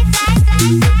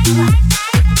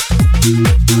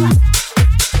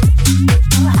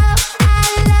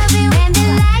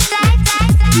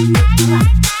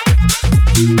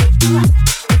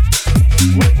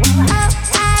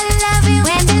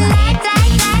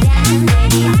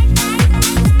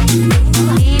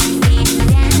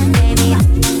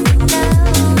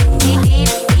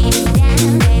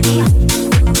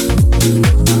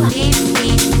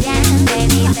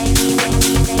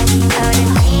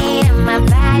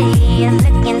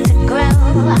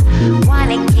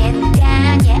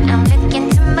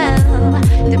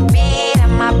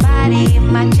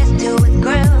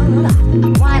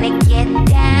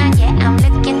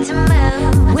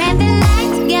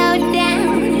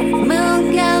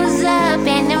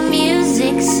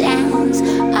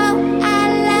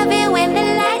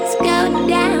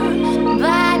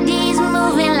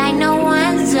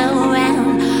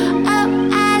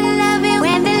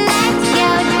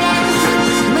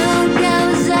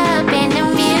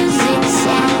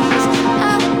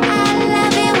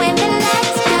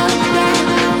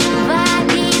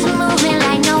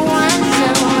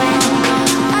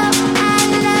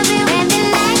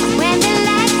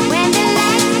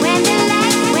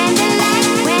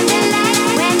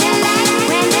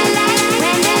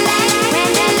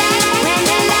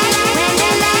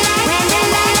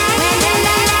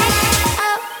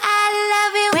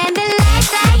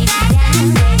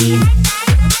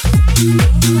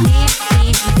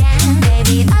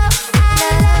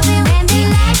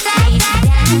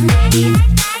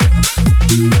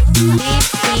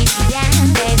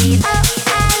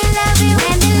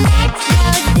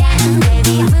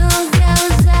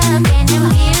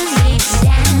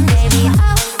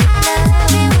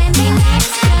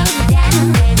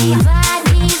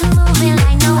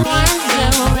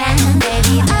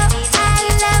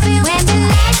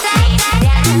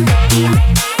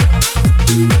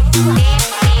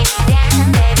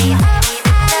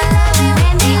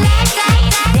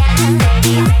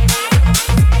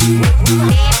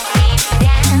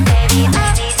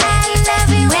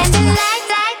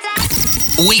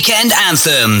 Weekend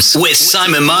Anthems with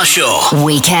Simon Marshall.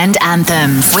 Weekend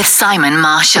Anthems with Simon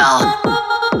Marshall.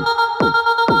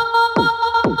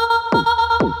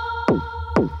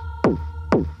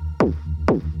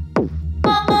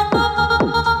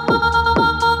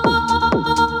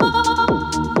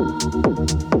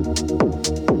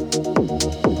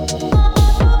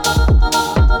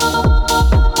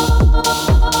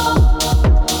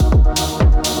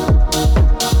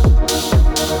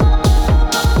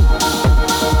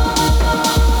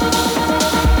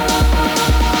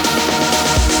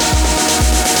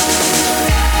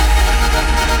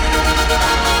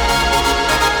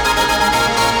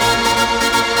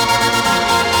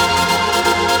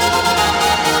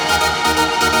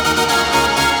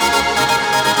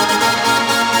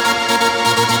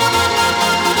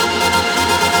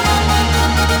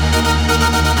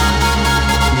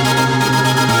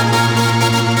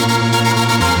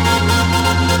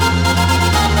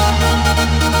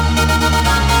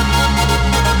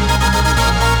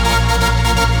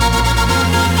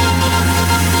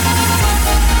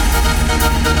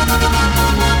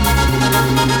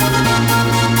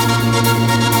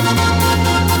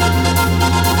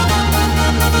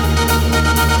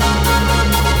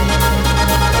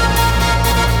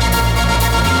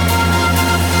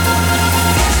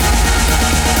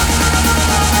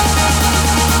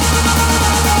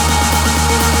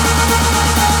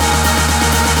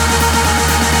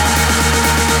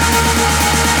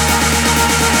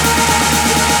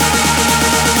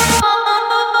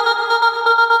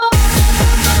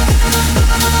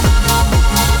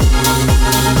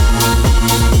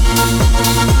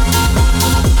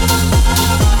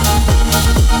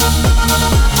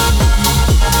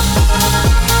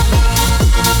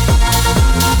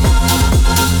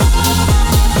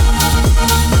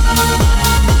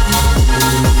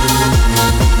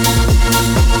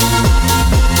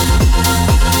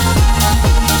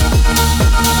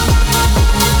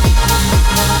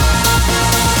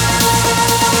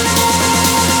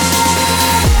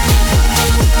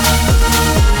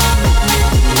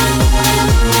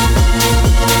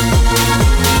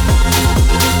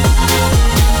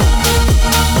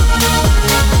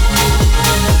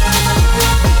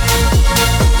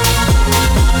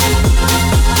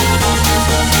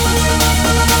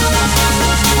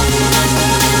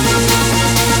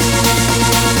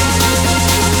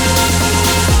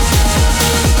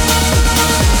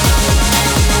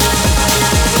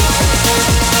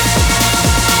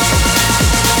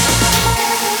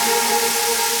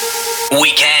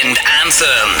 Weekend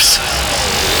Anthems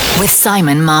with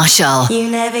Simon Marshall. You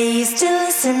never used to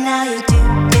listen, now you do.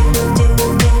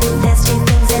 There's few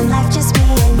things in life, just me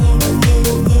and you.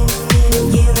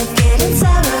 You look good and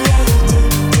sorrow, yeah you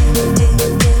do.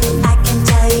 I can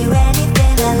tell you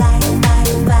anything I like.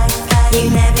 You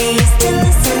never used to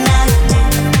listen, now you do.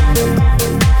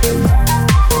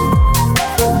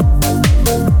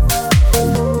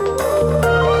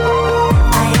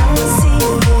 I only see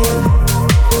you.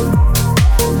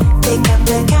 Pick up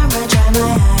the camera, dry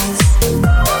my eyes.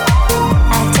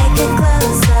 I take a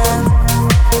close up,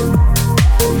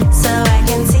 so I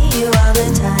can see you all the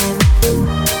time.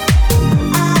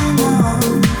 I know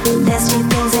there's few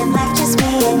things in life, just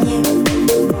me and you.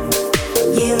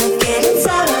 You look good and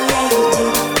sorrow, yeah you do.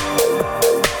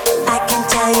 I can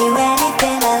tell you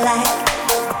anything I like.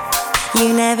 You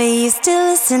never used to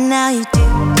listen, now you do.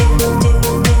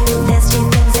 There's few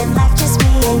things in life, just me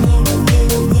and you.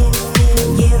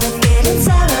 You look good and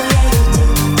sorrow, yeah you do.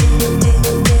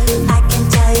 I can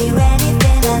tell you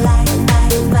anything I like.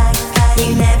 You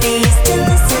never used to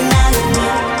listen, now you do.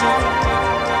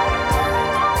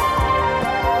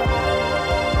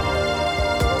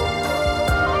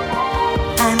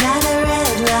 I'm at a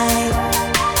red light,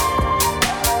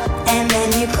 and then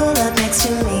you pull up next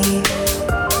to me.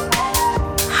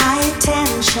 High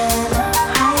tension,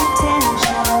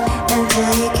 until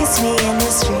you kiss me in the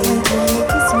street.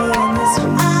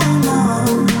 I know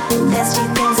there's few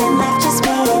things in life, just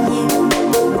me and you.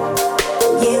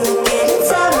 You look good and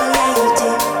sorrow, yeah you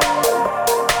do.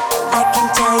 I can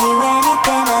tell you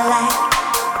anything I like.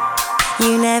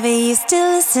 You never used to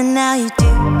listen, now you do.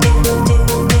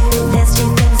 There's few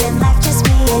things in life, just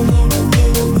me and you.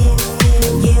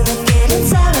 You look good and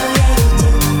sorrow, yeah you do.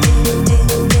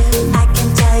 I can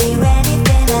tell you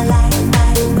anything I like.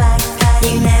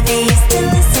 You never used to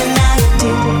listen, now you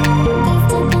do.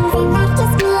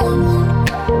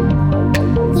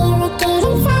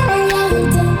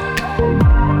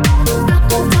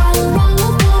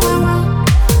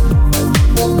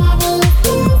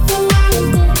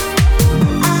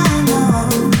 I know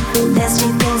there's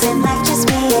few things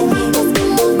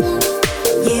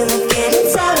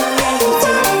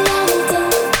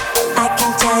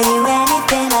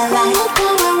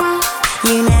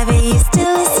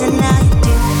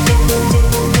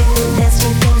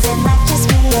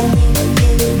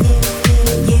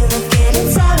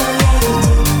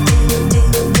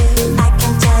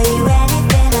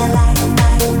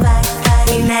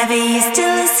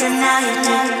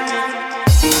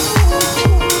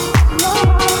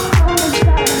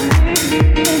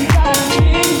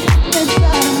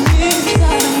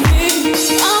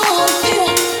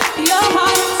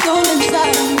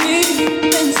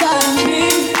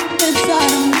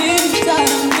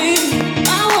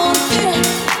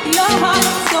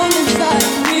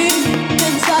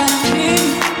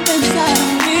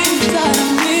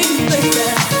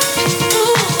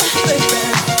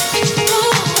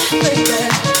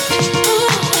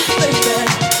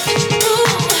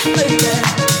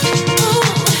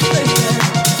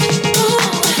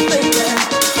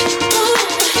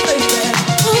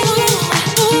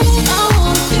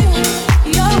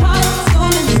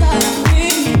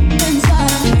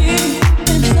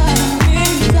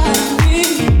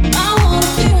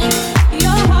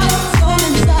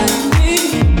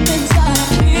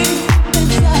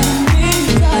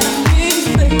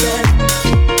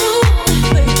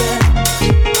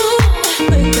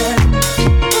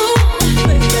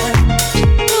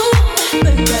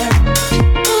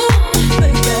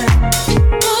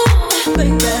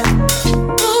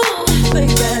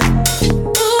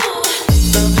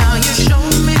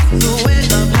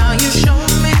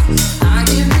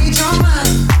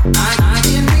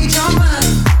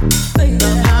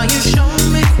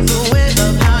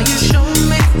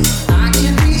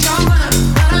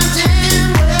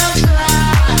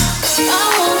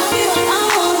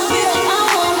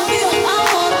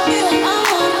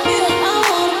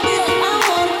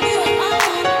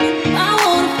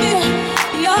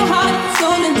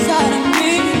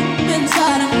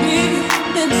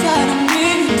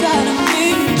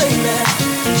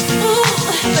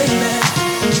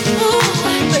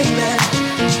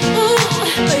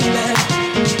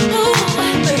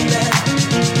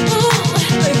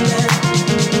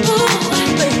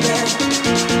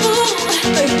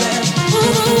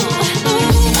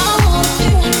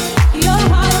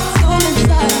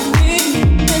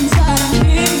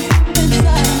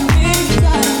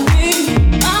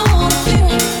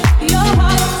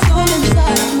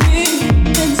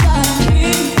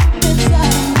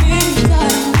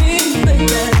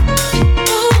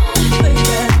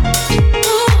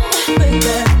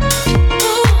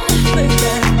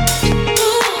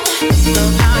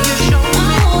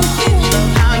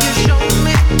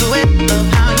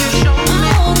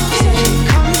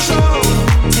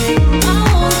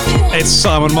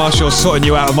Simon Marshall sorting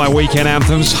you out with my weekend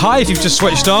anthems. Hi, if you've just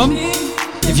switched on.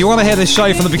 If you want to hear this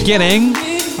show from the beginning,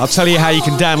 I'll tell you how you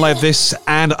can download this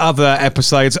and other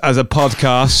episodes as a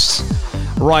podcast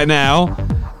right now.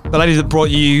 The lady that brought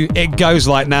you It Goes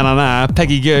Like Na Na Na,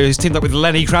 Peggy Goo, has teamed up with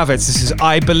Lenny Kravitz. This is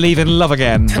I Believe in Love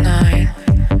Again. Tonight,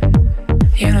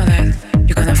 you know that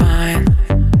you're gonna find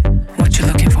what you're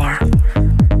looking for.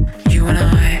 You and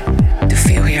I, to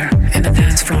feel here in the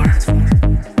dance floor.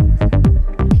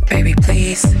 Baby,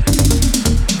 please.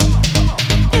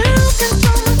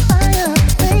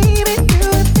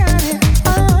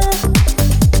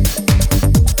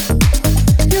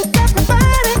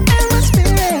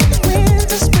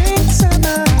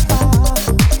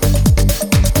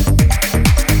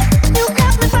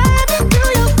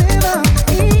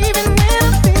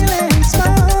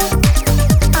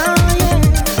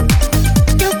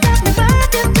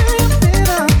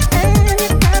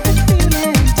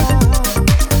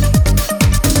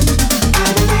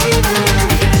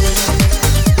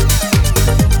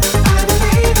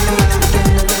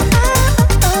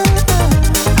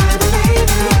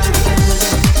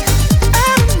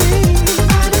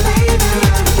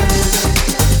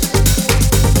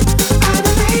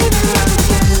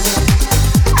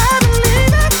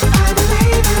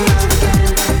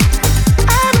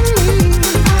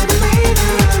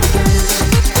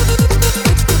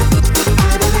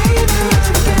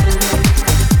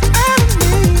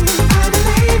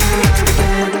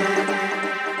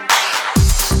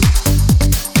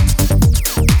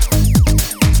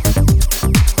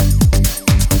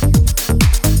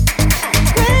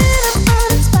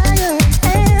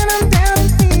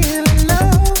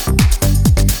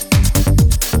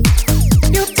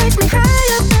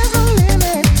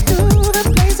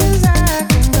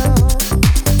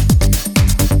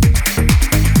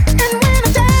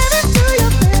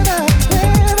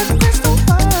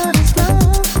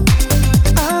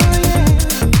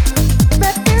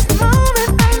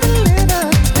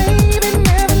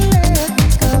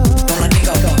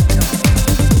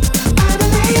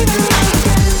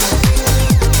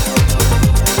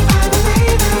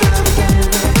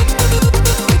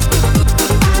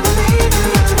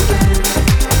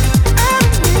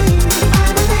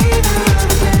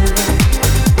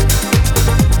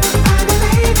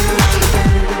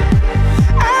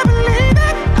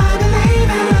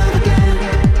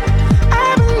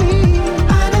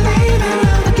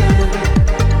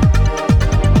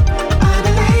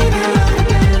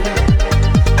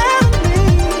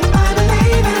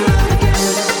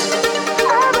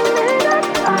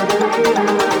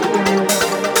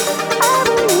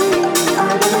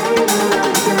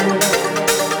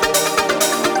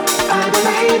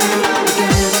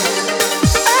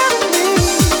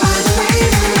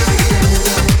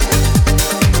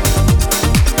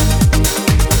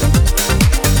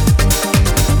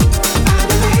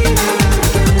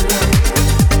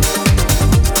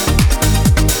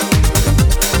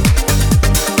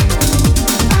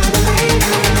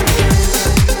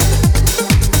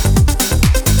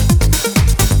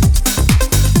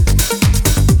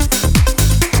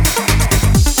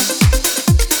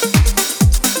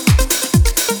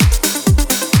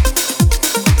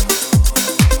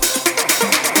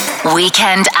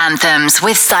 Weekend Anthems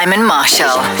with Simon Marshall.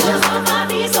 I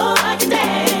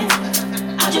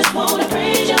just wanna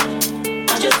praise you.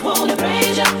 I just wanna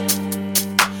praise you.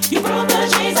 You broke the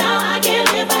chains, now I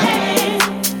can't live my hand.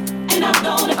 And I'm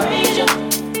gonna praise you.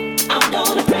 I'm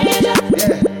gonna praise you.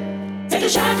 Take the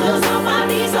shackles off my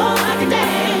knees so I can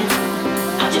dance.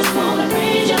 I just wanna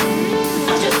praise you.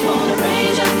 I just wanna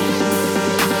praise you.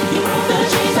 You broke the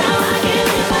chains, now I can't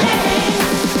live my hand.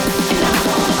 And I'm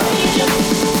gonna praise you.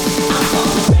 I'm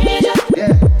gonna praise you.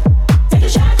 Take the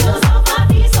shackles off my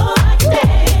feet so I can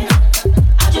dance.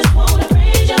 I just wanna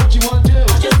praise you. What you wanna do?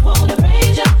 I just wanna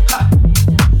praise you.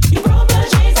 You broke the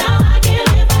chains, now I can't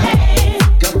live my hand.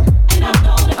 And I'm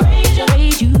gonna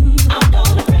praise you. I'm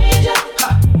gonna praise you.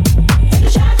 Take the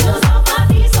shackles off my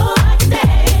feet so I can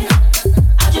dance.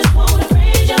 I just wanna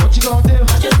praise you. What you gonna do?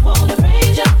 I just wanna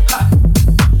praise you.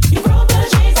 You broke the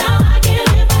chains, now I can't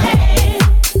live my hand.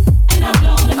 And I'm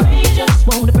gonna praise you. Just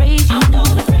wanna praise you. I'm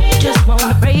gonna praise you. Just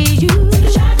wanna praise you. Take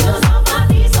the shackles off my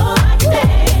feet so I can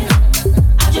dance.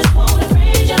 I just wanna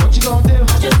praise you. What you gonna do?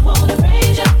 I just wanna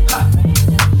praise you.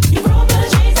 You broke the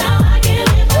chains, now I can't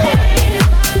live my hand.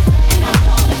 And I'm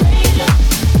gonna praise you.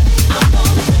 I'm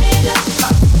gonna praise you.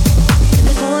 In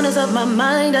the corners of my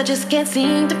mind, I just can't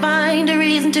seem to find a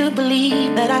reason to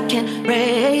believe that I can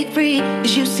break free.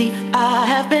 Cause you see, I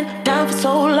have been down for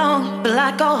so long, feel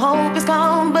like all hope is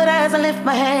gone. But as I lift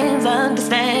my hands, I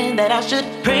understand that I should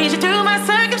praise you through my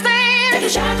circumstance. Take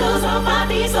the shackles off my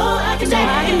feet so I can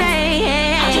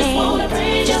dance. I just wanna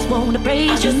praise you. I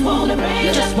just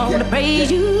wanna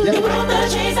praise you. You broke the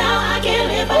chains, now I can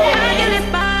lift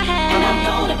my hands. And I'm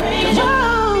gonna praise you.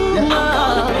 I'm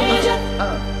gonna praise you.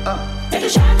 Take the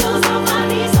shackles off my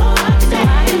feet so I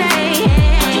can dance.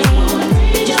 I just wanna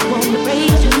praise you. Just wanna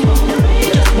praise you.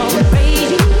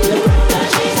 You broke the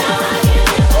chains, now I can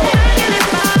lift my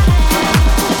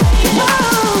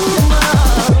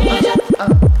hands.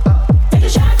 Take the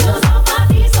shackles off my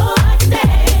feet so I can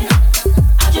dance.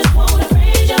 I just wanna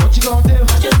praise you. What you gonna do?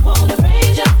 I just wanna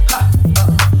praise you.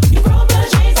 You broke the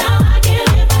chains, now I can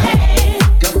lift my hands.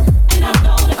 And I'm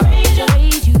gonna praise you.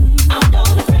 I'm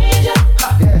gonna praise you.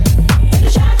 Take the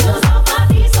shackles off my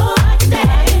feet so I can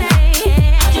dance.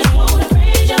 I just wanna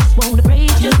praise you. I just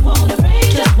wanna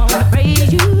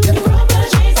praise you. You broke the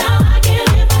chains, now I can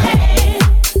lift my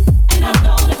hands. And I'm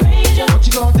gonna praise you. What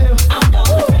you gonna do? I'm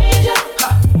gonna praise you.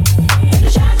 Take the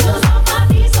shackles off my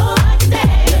feet so I can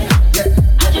dance.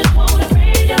 I just wanna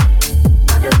praise you. I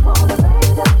just wanna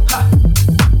praise you.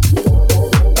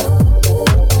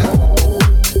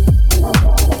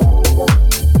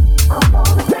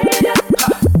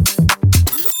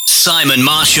 Simon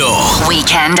Marshall.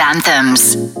 Weekend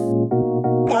Anthems.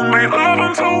 Won't make love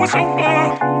until it's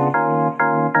over.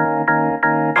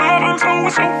 Love until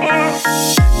it's over.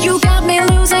 You got me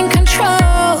losing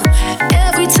control.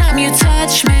 Every time you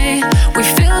touch me, we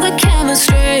feel the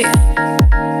chemistry.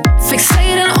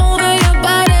 Fixating over your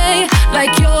body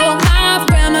like you're my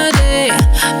remedy,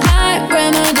 my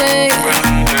remedy.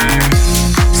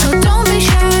 So don't be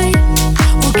shy,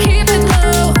 we'll keep it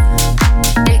low.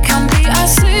 It can be a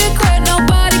secret,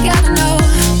 nobody gotta know.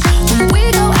 When we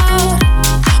go out,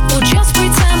 we'll just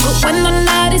pretend, but when the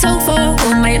night is over,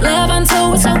 we'll make love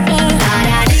until it's over. Won't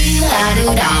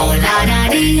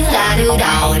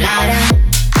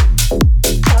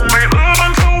make love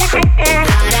until it's over. Make love until it's over.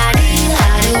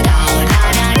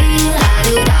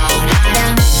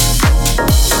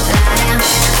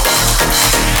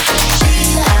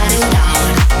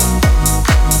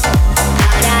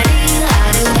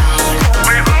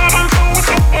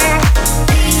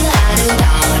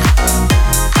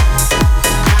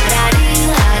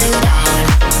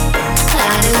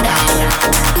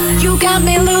 You got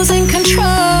me losing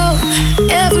control.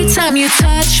 Every time you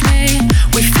touch me,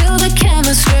 we feel the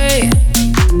chemistry.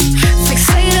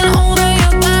 Fixating over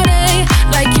your body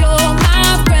like you're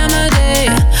my remedy,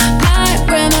 my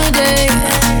remedy.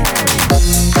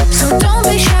 So don't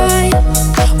be shy,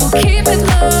 we'll keep it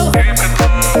low.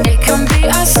 It can be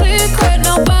a secret,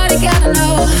 nobody gotta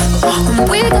know. When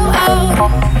we go out,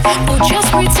 we'll just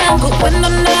pretend, but when the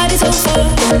night is over,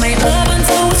 we'll make love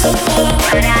until it's over.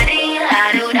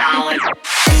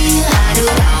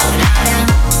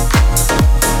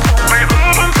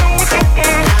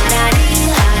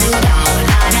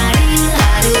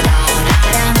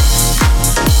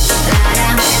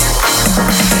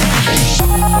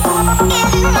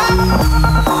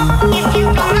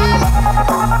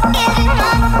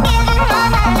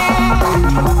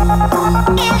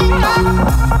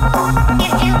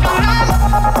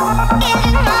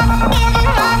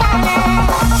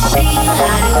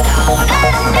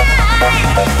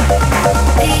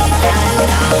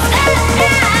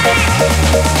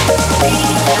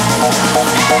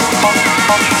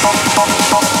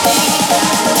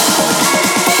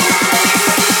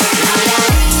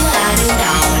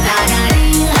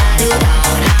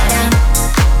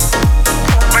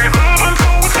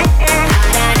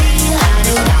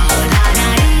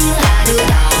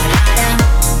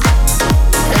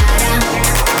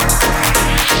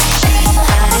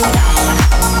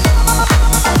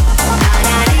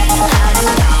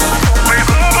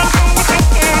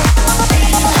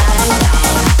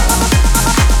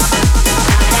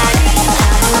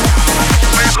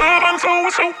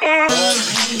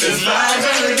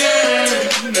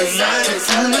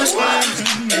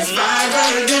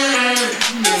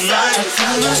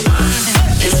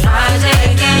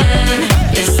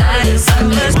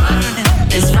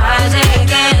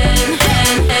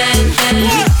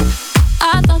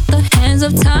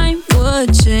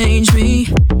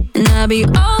 Be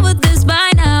over this by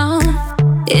now,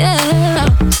 yeah.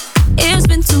 It's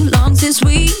been too long since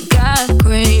we got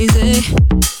crazy.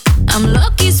 I'm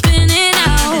lucky spinning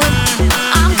out.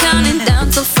 I'm counting down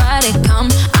till Friday come.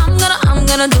 I'm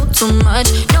gonna do too much.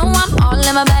 No, I'm all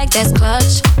in my bag, that's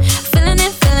clutch. Feeling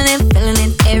it, feeling it, feeling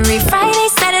it. Every Friday,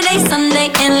 Saturday, Sunday,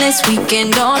 endless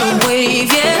weekend on a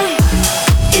wave, yeah.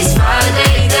 It's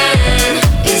Friday then.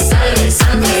 It's Saturday,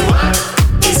 Sunday, what?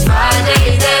 It's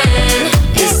Friday then.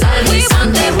 It's Saturday,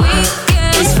 Sunday,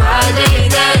 weekend. It's Friday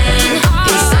then.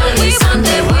 It's Saturday,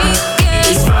 Sunday, weekend.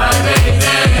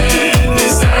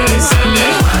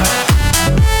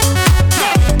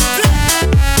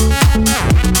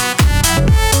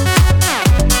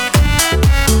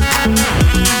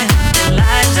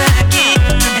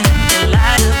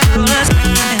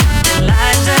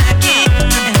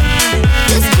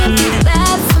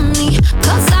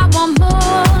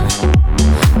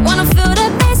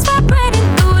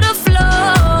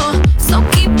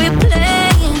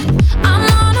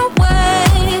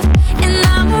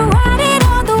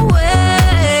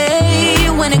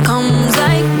 comes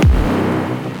like.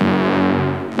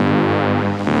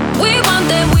 We want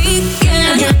that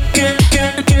weekend.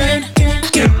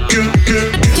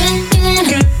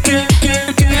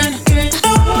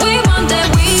 We want that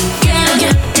weekend.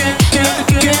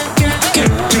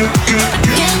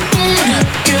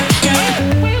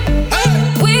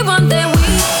 We want that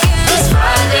weekend. It's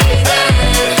Friday then.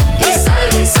 It's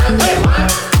Saturday, Sunday, what?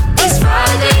 It's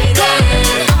Friday then.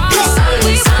 It's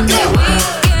Saturday, Sunday, what?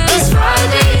 It's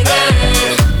Friday then.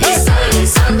 It's Saturday,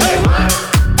 Sunday, what?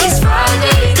 It's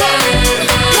Friday then.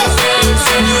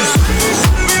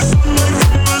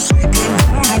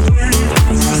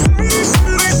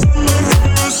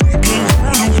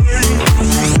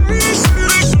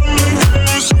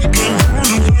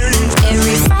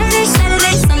 Every Friday,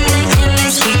 Saturday, Sunday,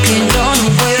 endless weekend on the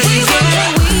way.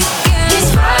 It's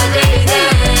Friday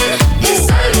then. It's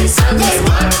Saturday, Sunday,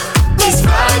 what? It's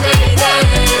Friday then.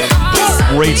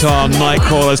 Retard,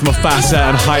 Nightcrawlers, Mufasa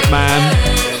and Hype Man.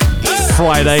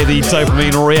 Friday, the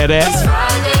dopamine re-edit.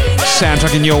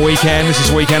 Soundtrack in your weekend. This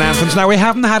is Weekend Anthems. Now, we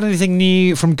haven't had anything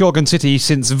new from Gorgon City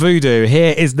since Voodoo.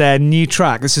 Here is their new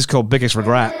track. This is called Biggest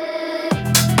Regret.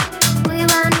 We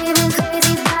weren't even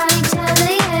crazy about each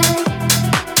other yet.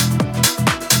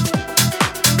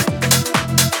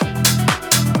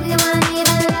 We weren't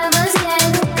even lovers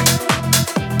yet.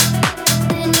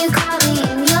 Then you caught me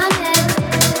in your net.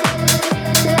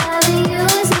 Loving you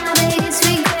is my biggest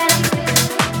regret.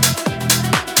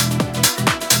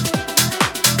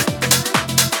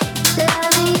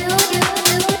 Loving you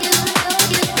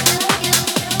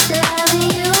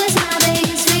is my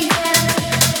biggest regret.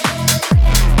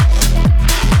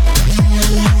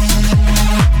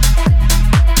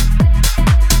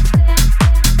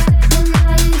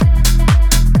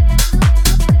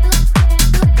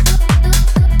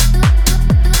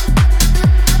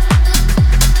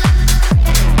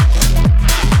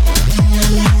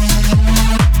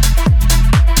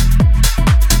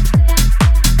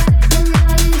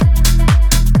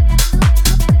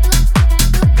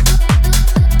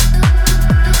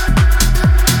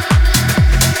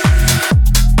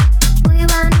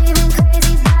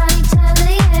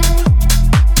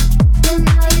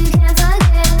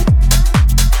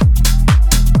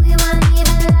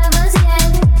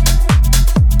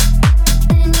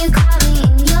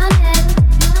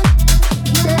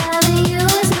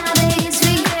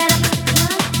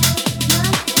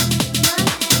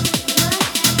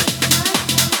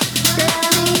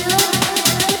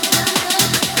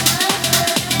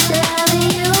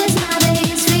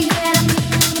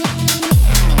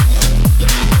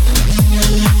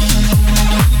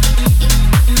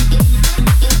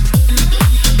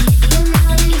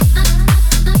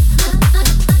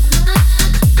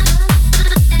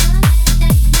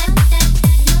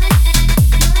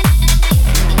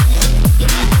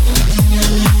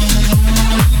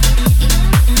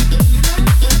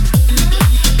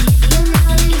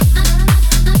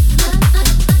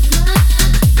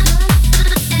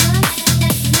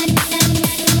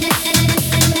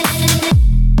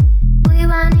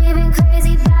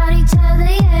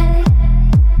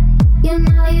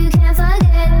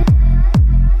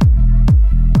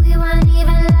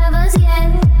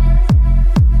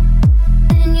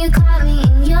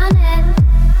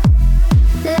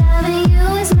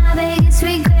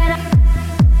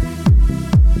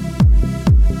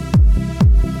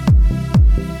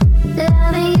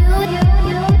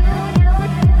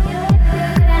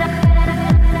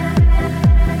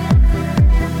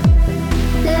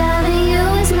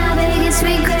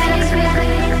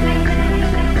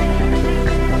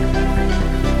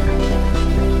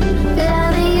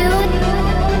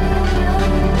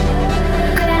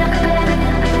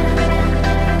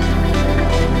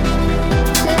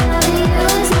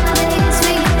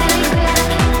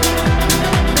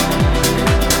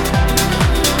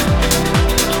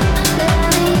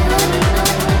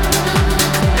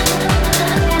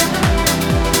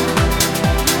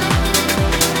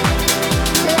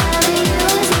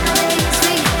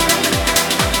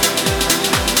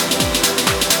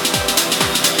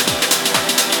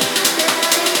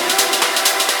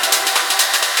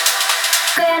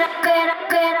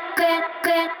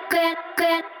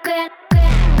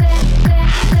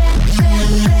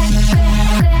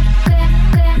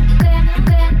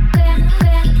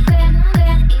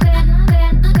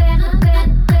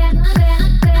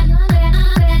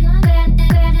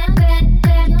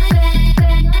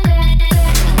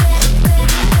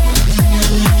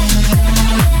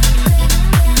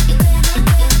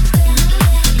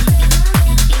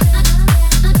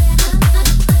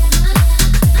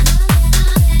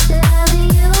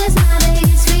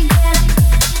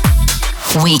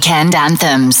 Weekend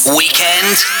Anthems.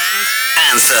 Weekend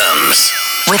Anthems.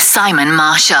 With Simon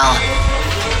Marshall.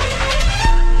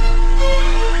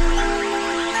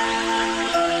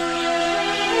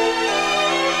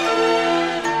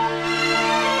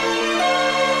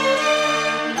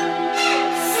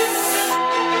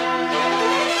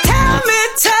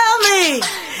 Tell me,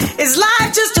 is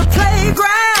life just a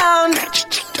playground?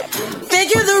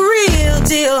 Think you're the real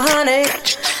deal, honey,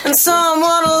 and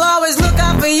someone will always look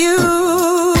out for you.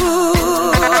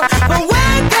 But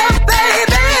wake up,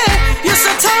 baby, you're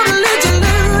so totally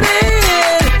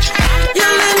deluded.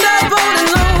 You'll end up old and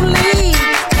lonely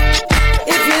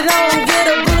if you don't get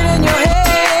a bullet in your head.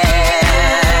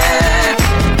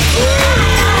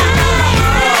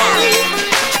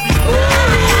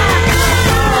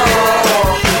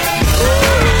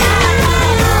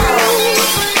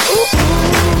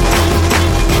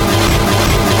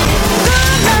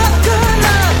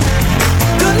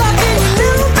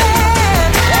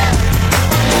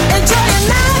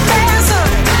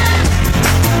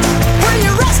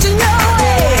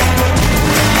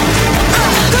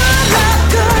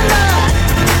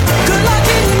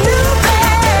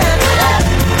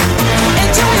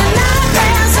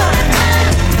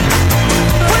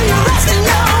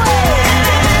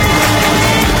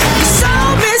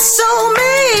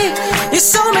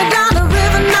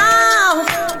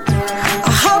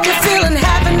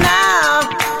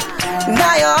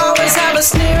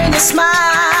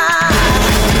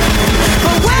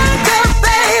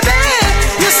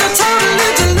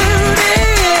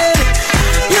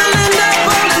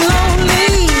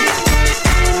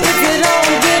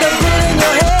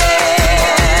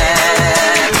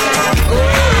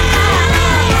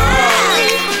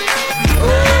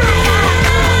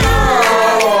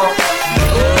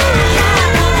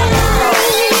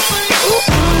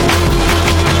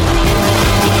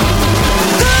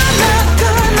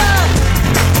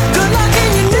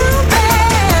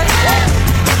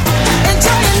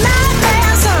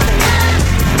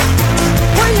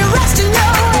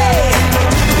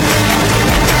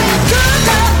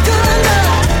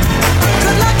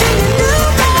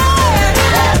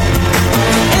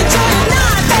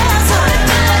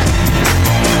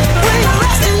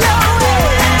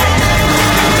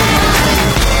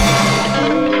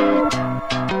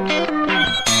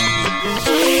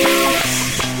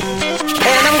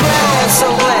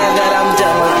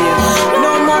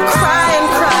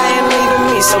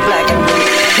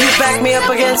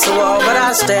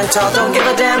 Stand tall, don't give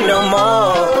a damn no more.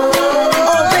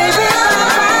 Oh, baby,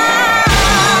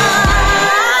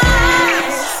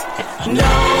 lies.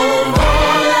 No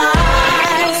more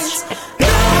lies.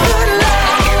 Good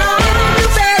luck,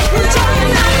 baby, join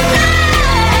the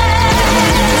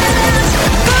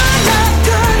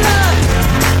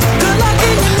Good luck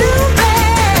in your new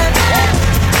bed.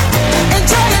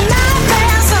 Enjoy your night,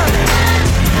 dancer,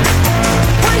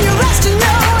 when you're resting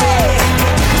your head.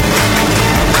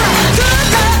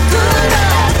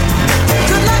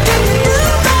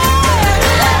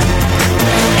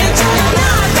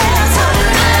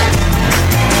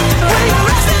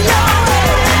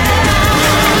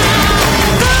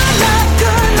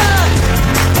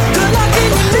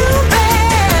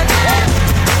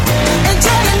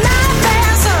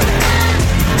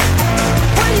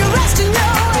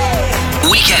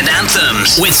 Weekend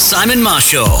Anthems with Simon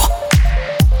Marshall.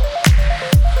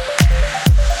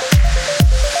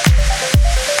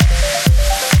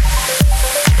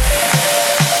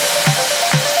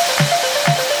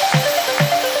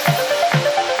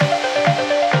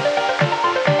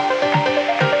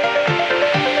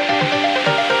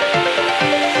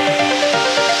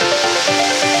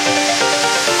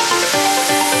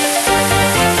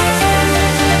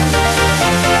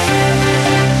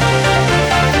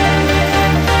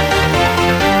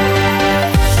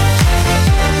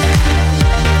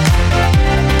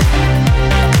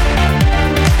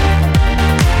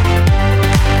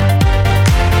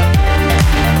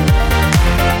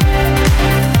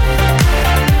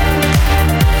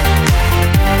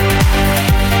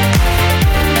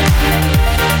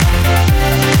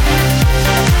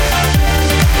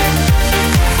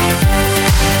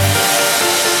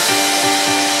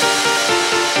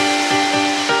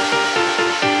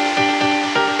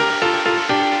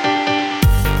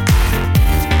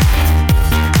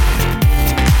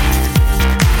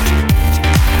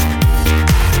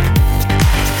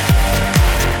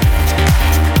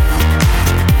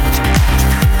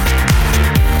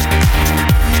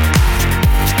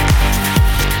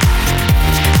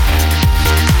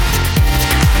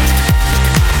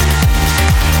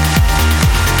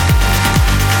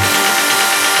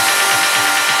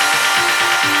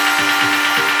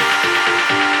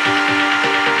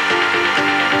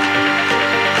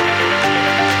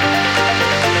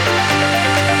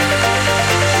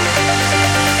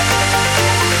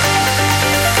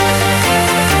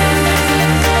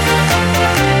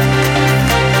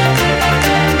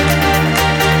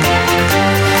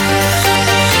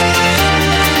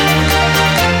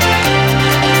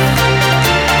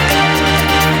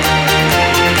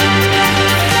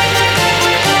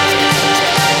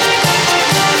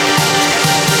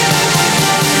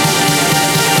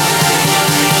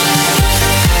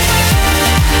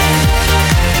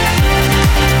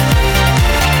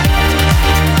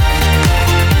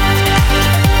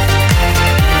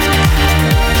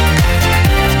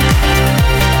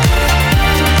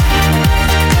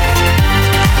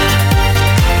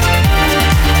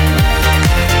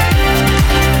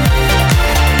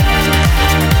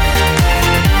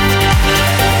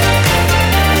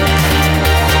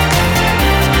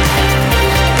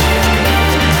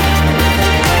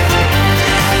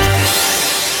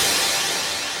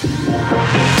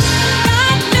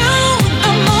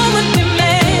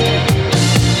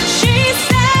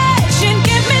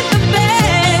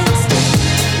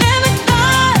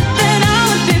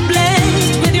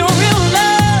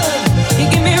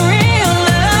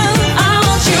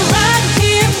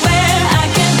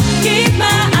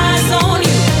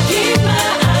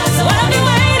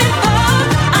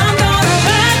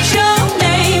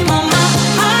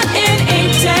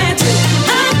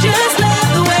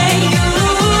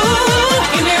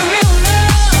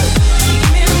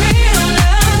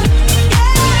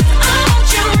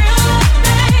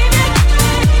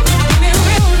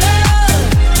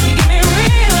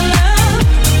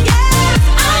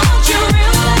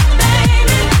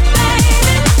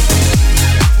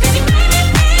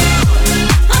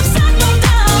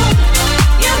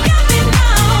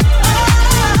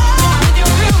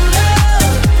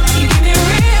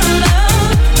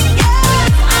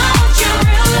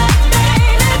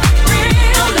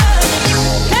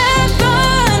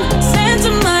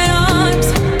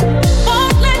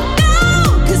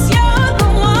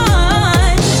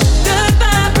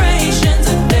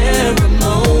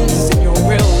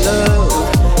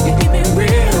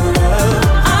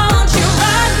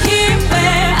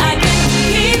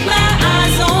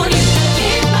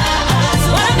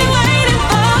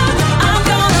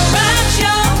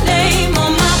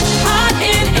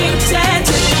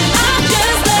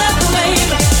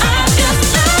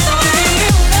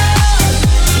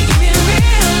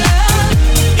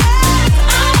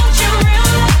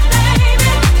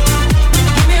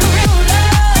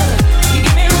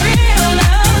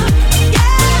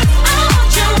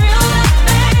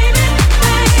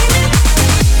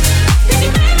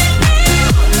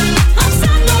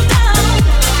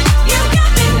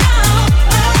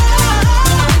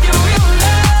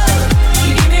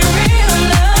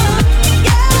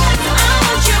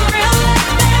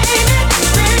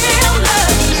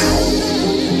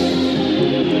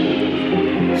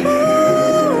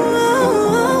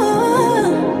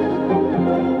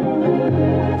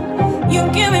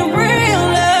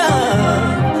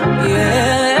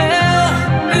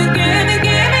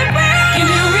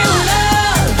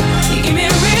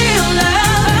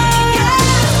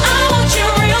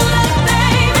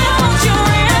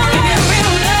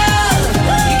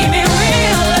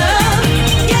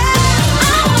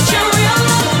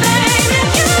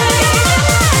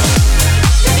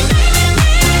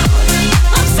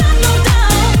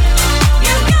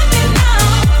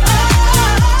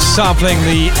 sampling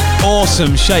the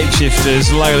awesome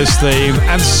Shapeshifters Lola's theme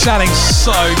and sounding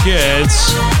so good.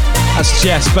 That's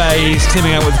Jess Bays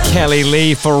teaming up with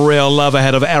Kelli-Leigh for Real Love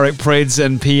ahead of Eric Prydz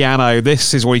and Piano.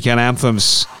 This is Weekend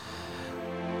Anthems.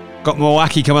 Got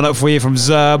Milwaukee coming up for you from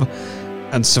Zerb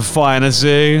and Sophia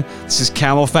Nazoo. This is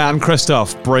Camel Fat and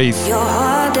Christoph. Breathe. You're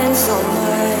hurting so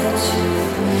much.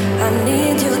 I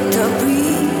need you to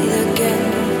breathe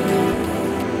again.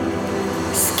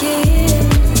 Skin,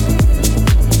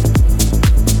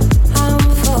 I'm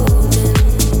folding.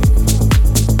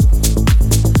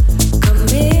 Come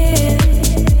in,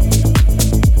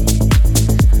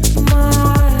 my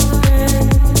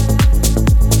friend.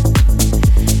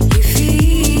 You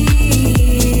feel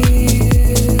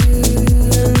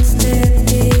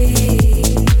unsteady,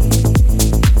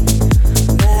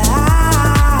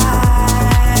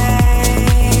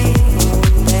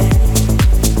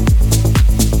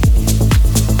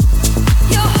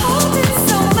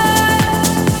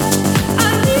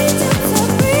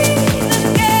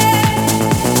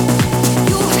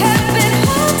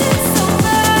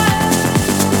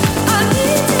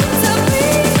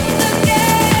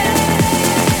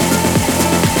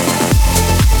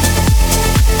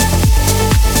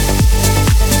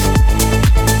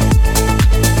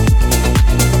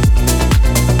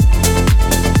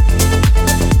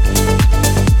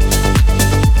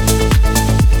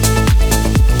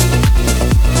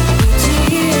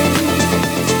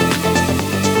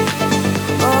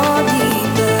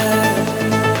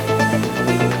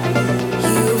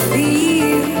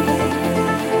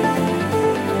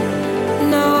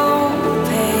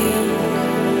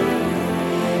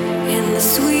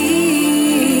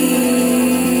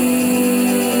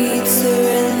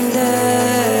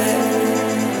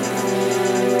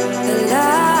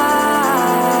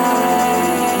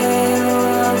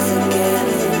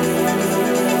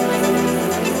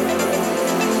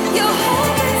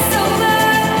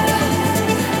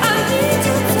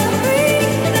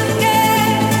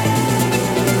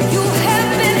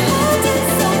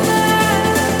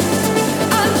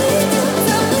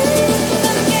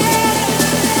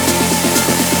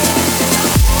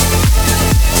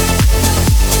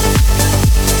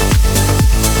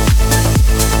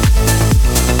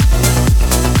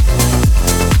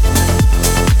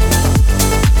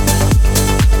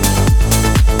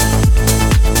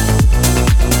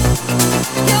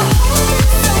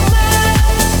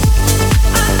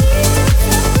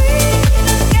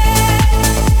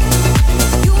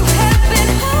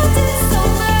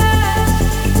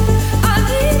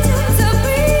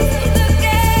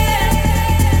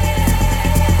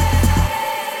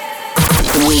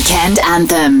 but Weekend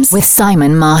Anthems with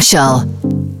Simon Marshall.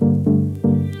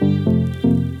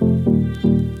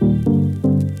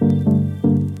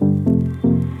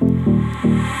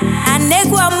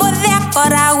 Anegwa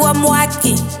mudhekora wa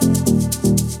mwaki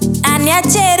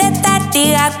Anyachere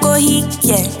tati ako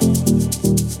hike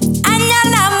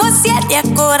Anyana musiedia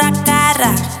kora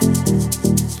kara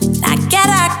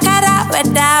Nakera kara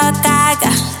without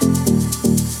kaga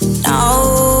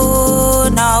No,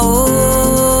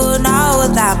 no, no,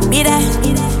 that mire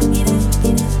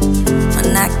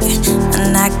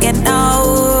Manake,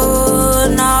 no,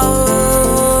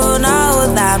 no,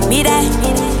 no, that mire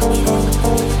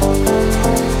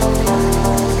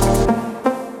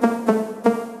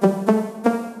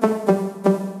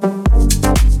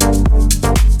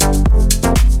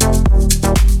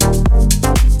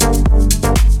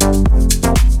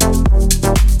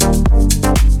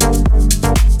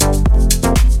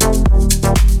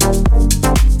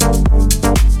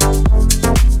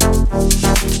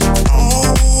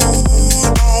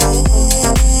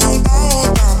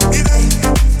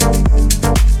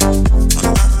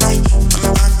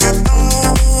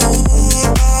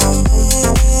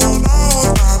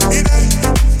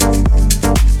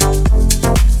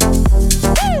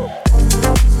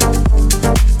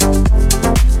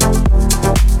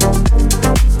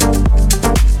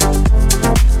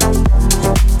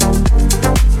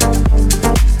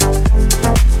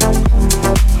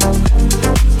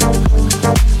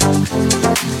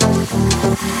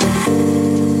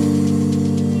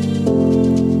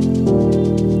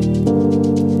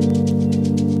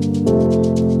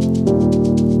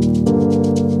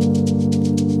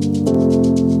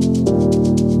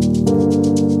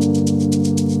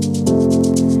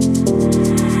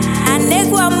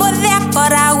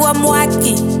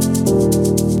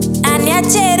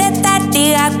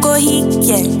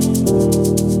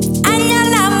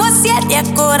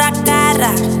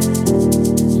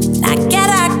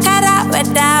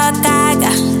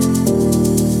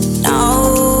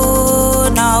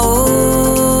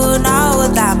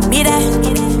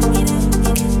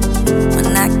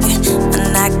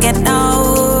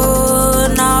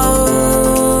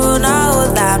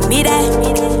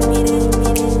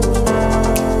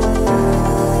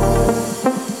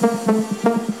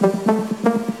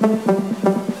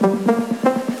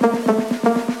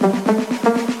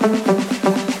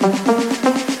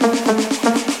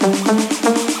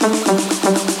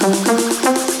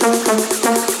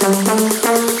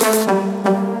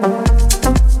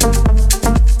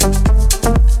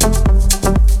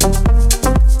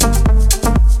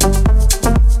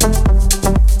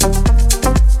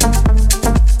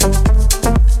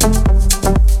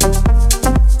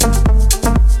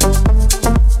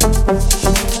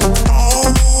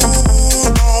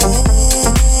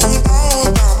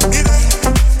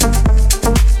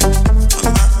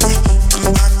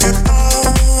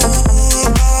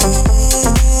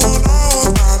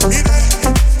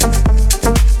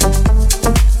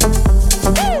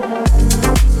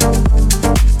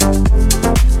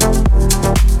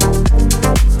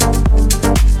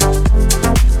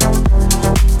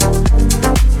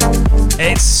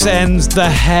sends the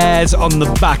hairs on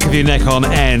the back of your neck on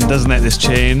end, doesn't it, this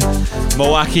tune?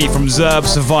 Milwaukee from Zerb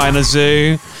Savannah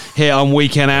Zoo here on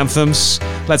Weekend Anthems.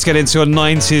 Let's get into a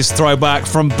 90s throwback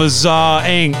from Bizarre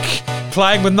Inc.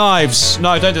 Playing with Knives.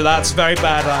 No, don't do that. It's a very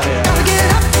bad idea. Gotta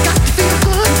get up, got to feel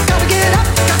good. Gotta get up,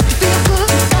 got to feel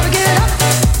good. Gotta get up.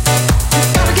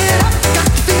 Gotta get up, got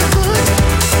to feel good.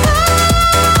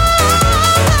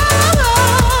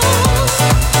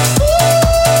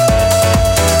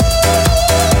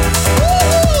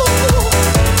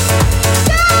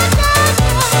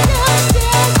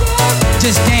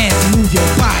 Just dance and move your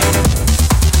body.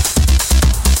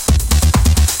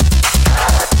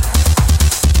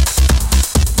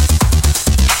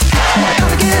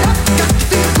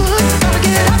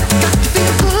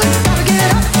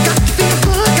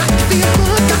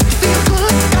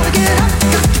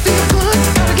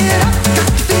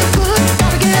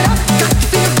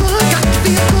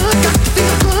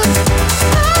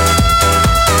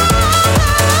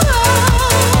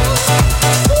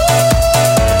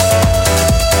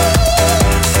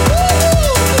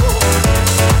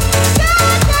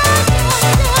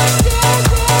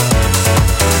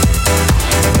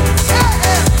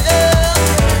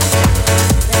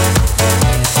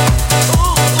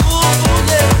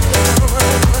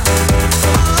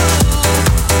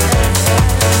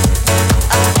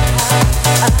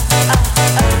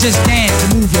 Just dance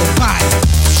and move your body.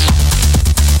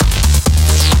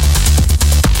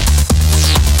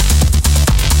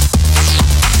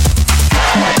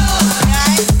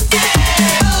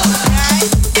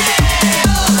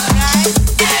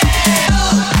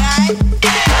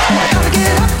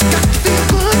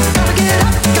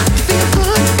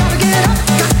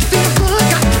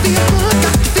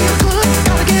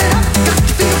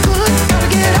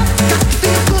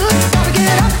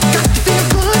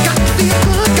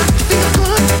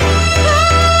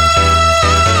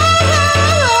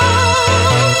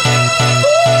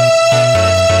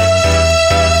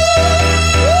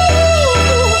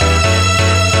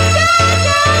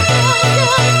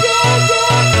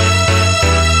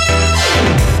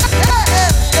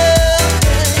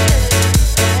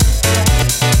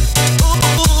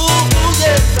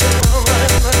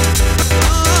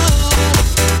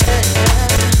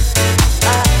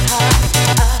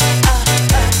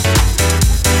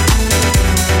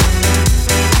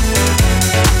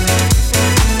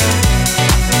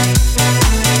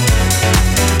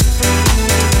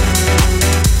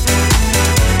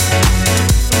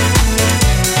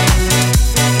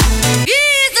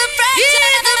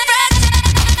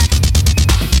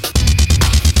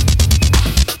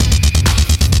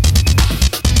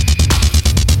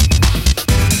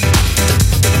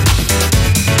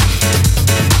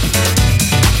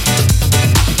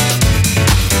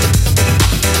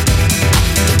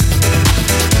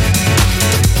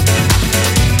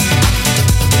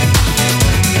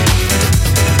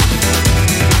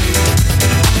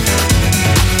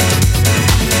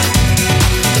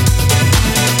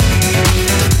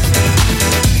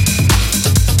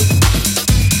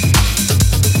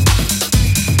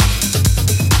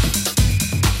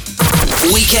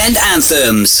 Weekend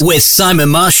Anthems with Simon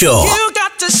Marshall. You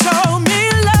got to show me.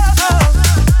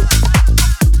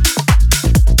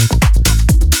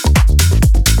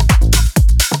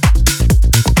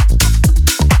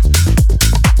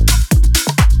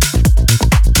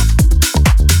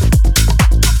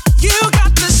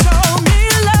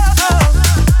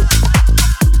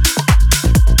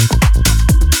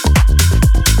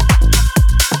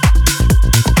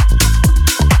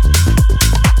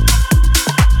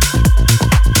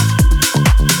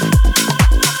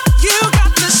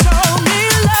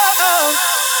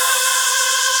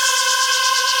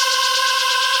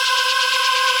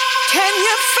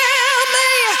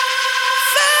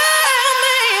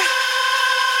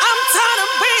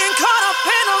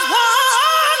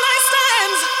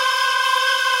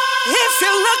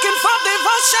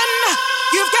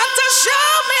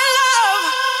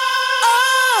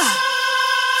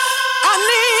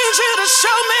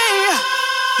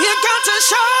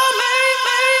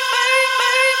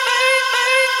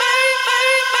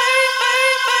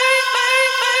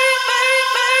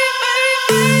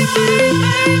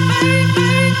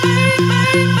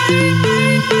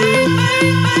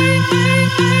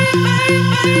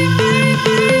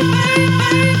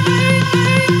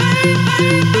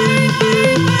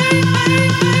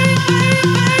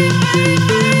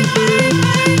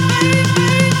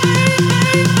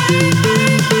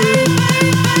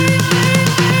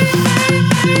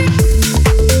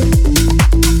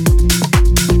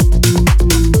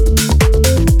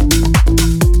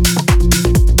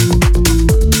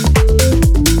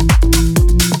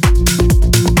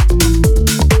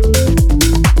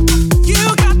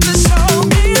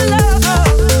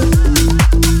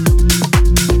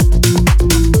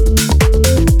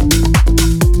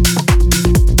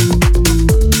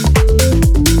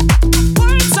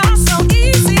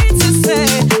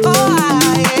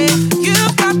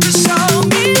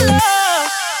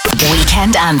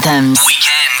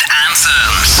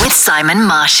 Simon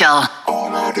Marshall.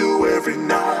 All I do every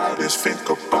night is think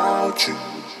about you.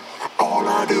 All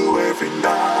I do every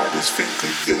night is think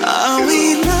of you. Are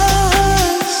we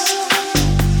lost?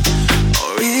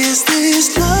 Or is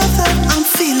this love that I'm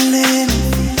feeling?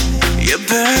 Your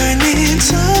burning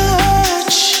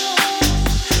touch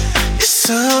is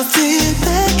something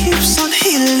that keeps on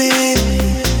healing.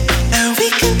 And we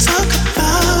can talk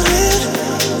about it.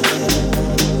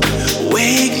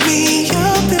 Wake me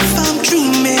up if I'm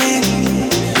dreaming.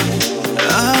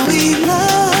 Are we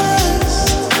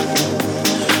lost?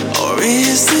 Or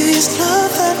is this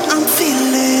love that I'm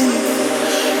feeling?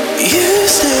 You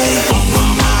stay on my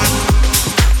mind.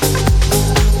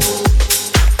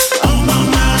 On my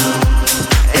mind.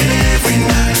 Every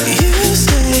night. You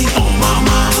stay on my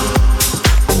mind.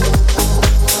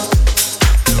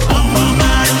 On my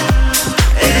mind.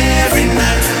 Every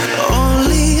night.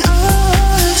 Only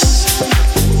us.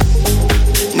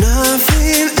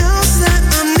 Nothing else that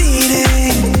I'm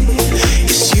needing.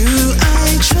 It's you I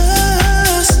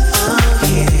trust. Oh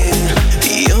yeah.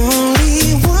 The only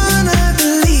one I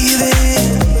believe in.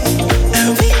 And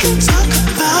we can talk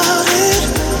about it.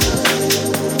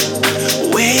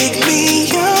 Wake me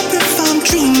up if I'm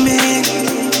dreaming.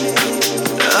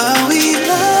 Are we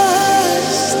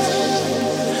lost?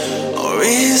 Or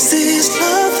is this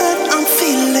love that I'm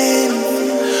feeling?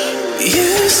 You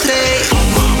stay on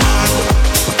my mind.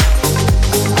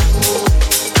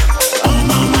 On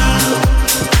my mind.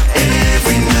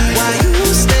 Every night. Why you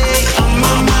stay on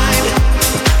my mind?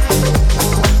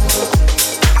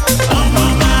 On my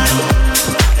mind.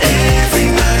 Every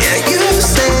night. Yeah, you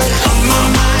stay on my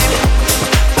mind.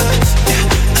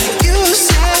 You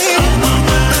stay on my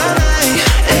mind.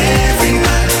 Every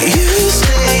night. You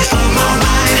stay on my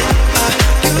mind.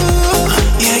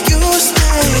 You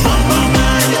stay on my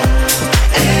mind.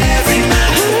 Every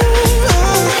night.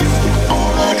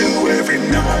 All I do every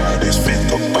night is think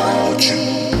about you.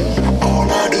 All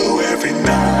I do every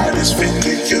night is think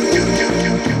of you.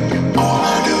 All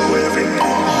I do every,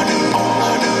 all I do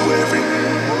every,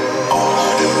 all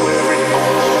I do every,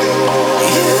 all I do.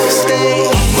 You stay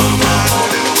on my mind. All I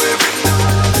do every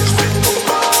night is think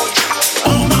about you.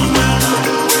 On my mind.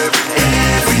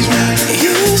 Every night.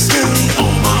 You stay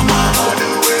On my mind. I do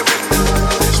every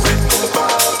night is think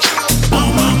about you. on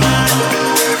my mind.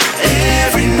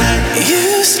 Every night. You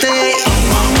stay On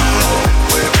my mind.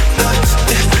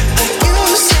 You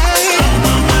stay on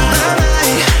my mind.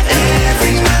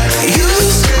 Every night. You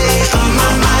stay on my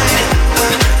mind.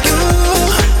 You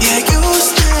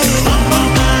stay On my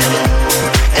mind.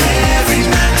 Every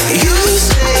night. You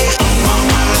stay On my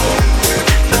mind.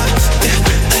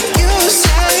 You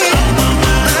stay On my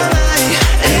mind.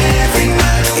 Every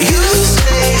night. You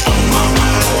stay On my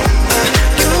mind.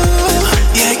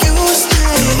 You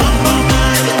stay On my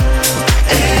mind.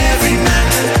 Every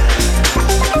night.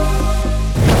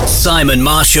 Simon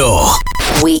Marshall.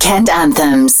 Weekend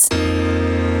Anthems.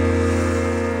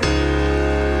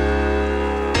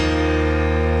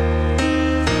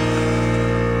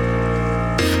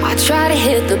 I try to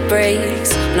hit the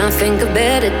brakes when I think of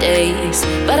better days,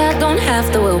 but I don't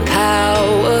have the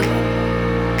willpower.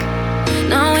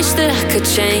 Now I wish that I could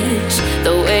change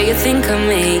the way you think of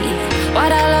me.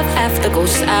 Why'd our love have to go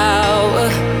sour?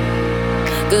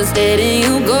 'Cause letting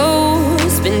you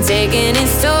go's been taking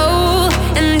its toll,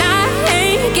 and I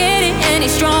ain't getting any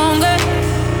stronger.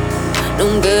 No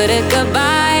good at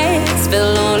goodbyes, feel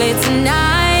lonely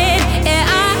tonight. Yeah,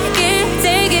 I can't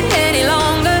take it any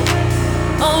longer.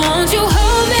 Oh, won't you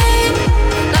hold me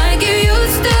like you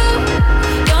used to?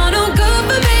 You're no good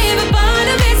for me, but part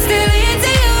of me still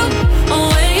into you. Oh,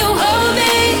 when you hold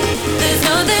me, there's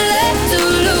nothing left to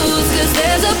lose. 'Cause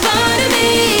there's a part of me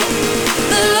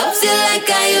that loves you like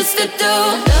I used to do.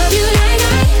 Love you like I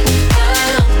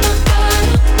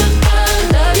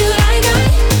love you like I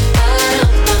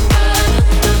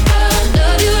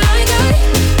love you like I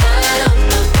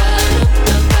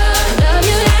love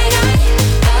you like I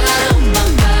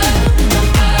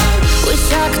wish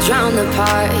I could drown the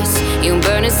parts you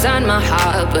burn inside my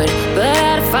heart, but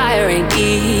out of fire ain't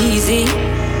easy.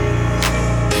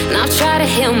 And I'll try to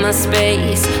heal my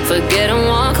space, forget and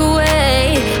walk away.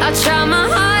 I'll try my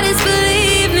hardest,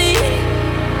 believe me.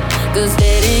 'Cause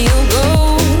letting you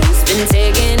go's been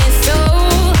taking its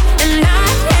toll, and I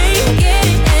ain't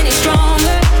getting any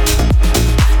stronger.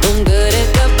 No good at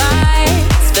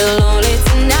goodbyes, feel lonely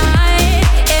tonight.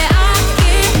 Yeah, I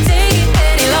can't take it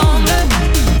any longer.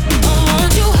 Oh,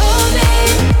 won't you hold me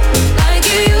like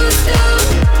you used to?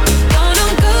 You're no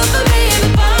good for me,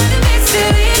 but part of me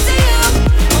still into you.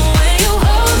 Oh, when you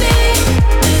hold me,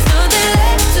 there's nothing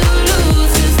left to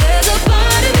lose. 'Cause there's a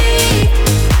part of me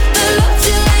that loves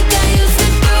you like I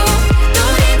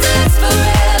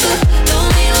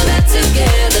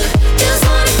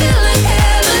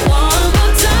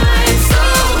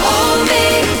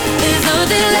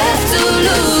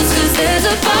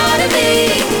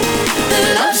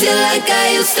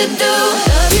used to do.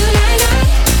 Love you like I,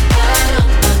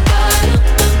 love you like I,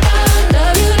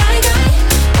 love you like I,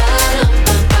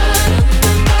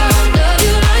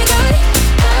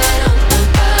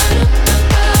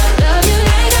 love you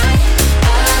like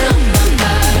I.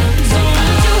 So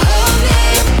won't you hold me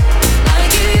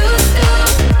like you used to?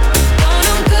 Don't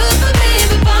know good for me,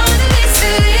 but part of me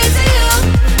still is to you.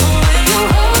 When you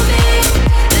hold me,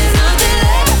 there's nothing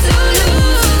left to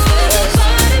lose. There's a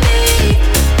part of me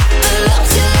that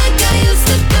loves you like I used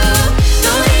to do.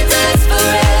 Don't need to last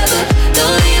forever,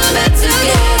 don't leave my back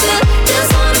together. Just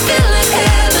wanna feel like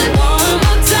heaven one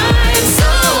more time. So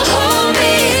hold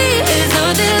me, there's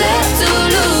nothing left to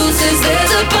lose. Since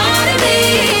there's a part of me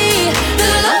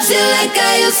that loves you like I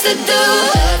used to do.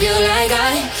 Love you like I,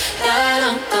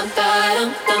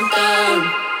 da-dum-dum-dum-dum-dum.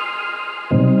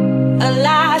 A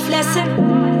life lesson.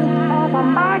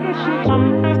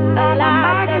 A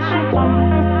life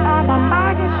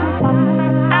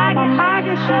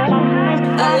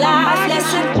lesson. A life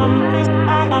lesson.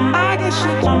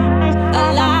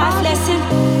 A life lesson.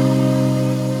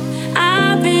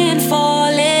 I've been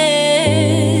falling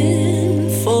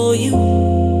for you,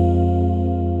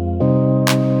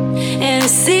 and it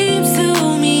seems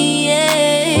to me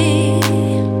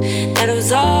that it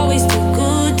was always too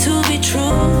good to be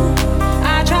true.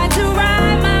 I tried to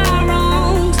right my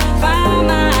wrongs, find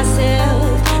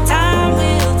myself. Time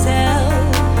will tell.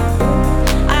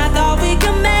 I thought we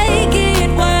could make it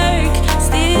work.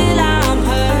 Still I'm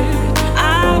hurt.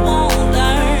 I won't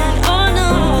learn. Oh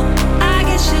no, I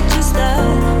guess you're just a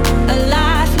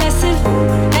life lesson.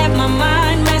 Have my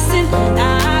mind messing.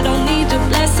 Now I don't need your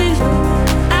blessing.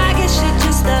 I guess you're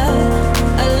just a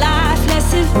life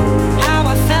lesson. How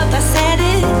I felt, I said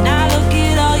it. Now look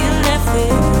at all you left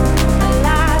with. A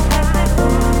life lesson.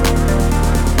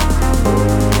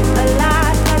 A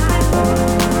life lesson.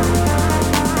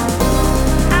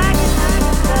 I guess you're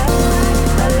just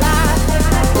a life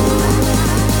lesson.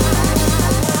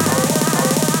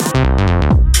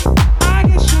 I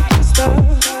guess you're just a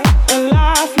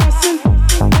life lesson.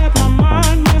 Have my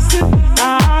mind messing.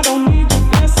 Now I don't need your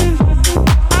blessing.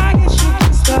 I guess you're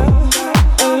just a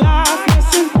life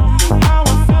lesson. How I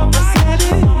felt, I said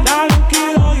it. Now look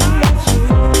at all you left with.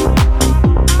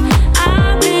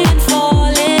 I've been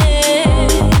falling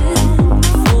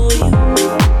for you,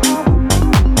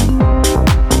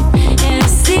 and it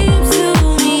seems to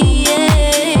me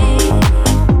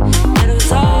that it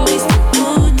was always too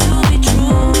good to be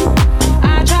true. I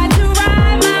tried to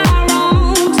right my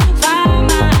wrongs, find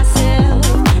myself.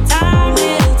 Time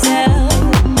will tell.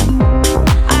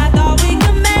 I thought we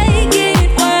could make it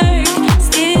work.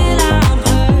 Still I'm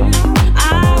hurt. I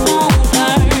won't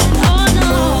learn. Oh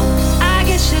no, I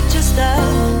guess you're just a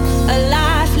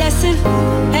life lesson.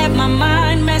 Have my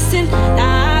mind messing.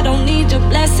 Now I don't need your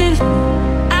blessing.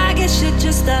 I guess you're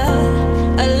just a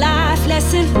life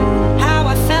lesson. How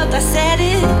I felt, I said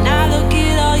it. Now look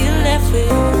at all you left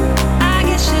with. I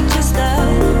guess you're just a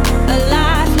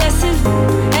life lesson.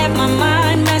 Have my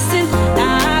mind messing.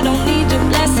 Now I don't need your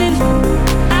blessing.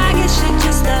 I guess you're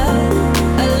just a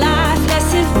life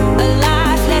lesson. A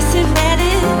life lesson. Read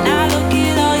it. Now look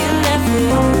at all you left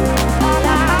with.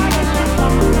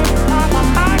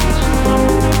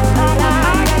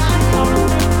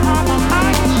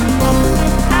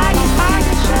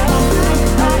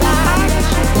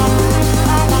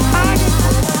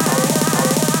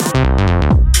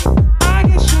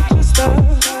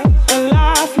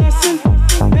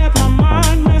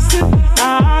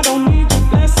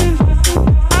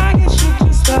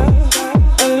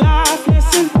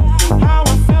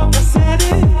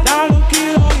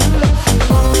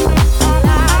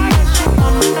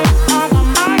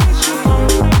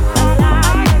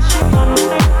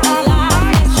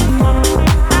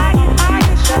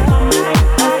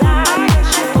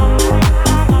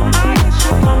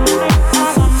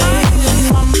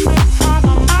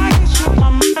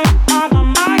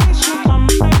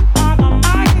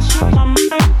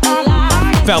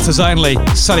 Belters only,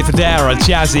 Sunny Federa,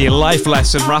 Jazzy, Life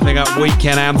Lesson, wrapping up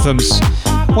Weekend Anthems.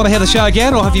 Want to hear the show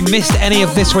again, or have you missed any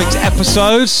of this week's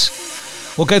episodes?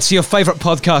 Well, go to your favourite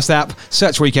podcast app,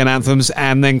 search Weekend Anthems,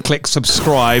 and then click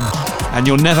subscribe, and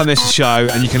you'll never miss a show,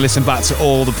 and you can listen back to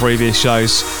all the previous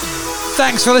shows.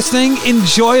 Thanks for listening.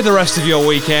 Enjoy the rest of your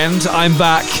weekend. I'm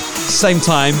back, same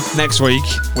time next week,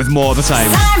 with more of the same.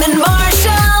 Simon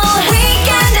Marshall.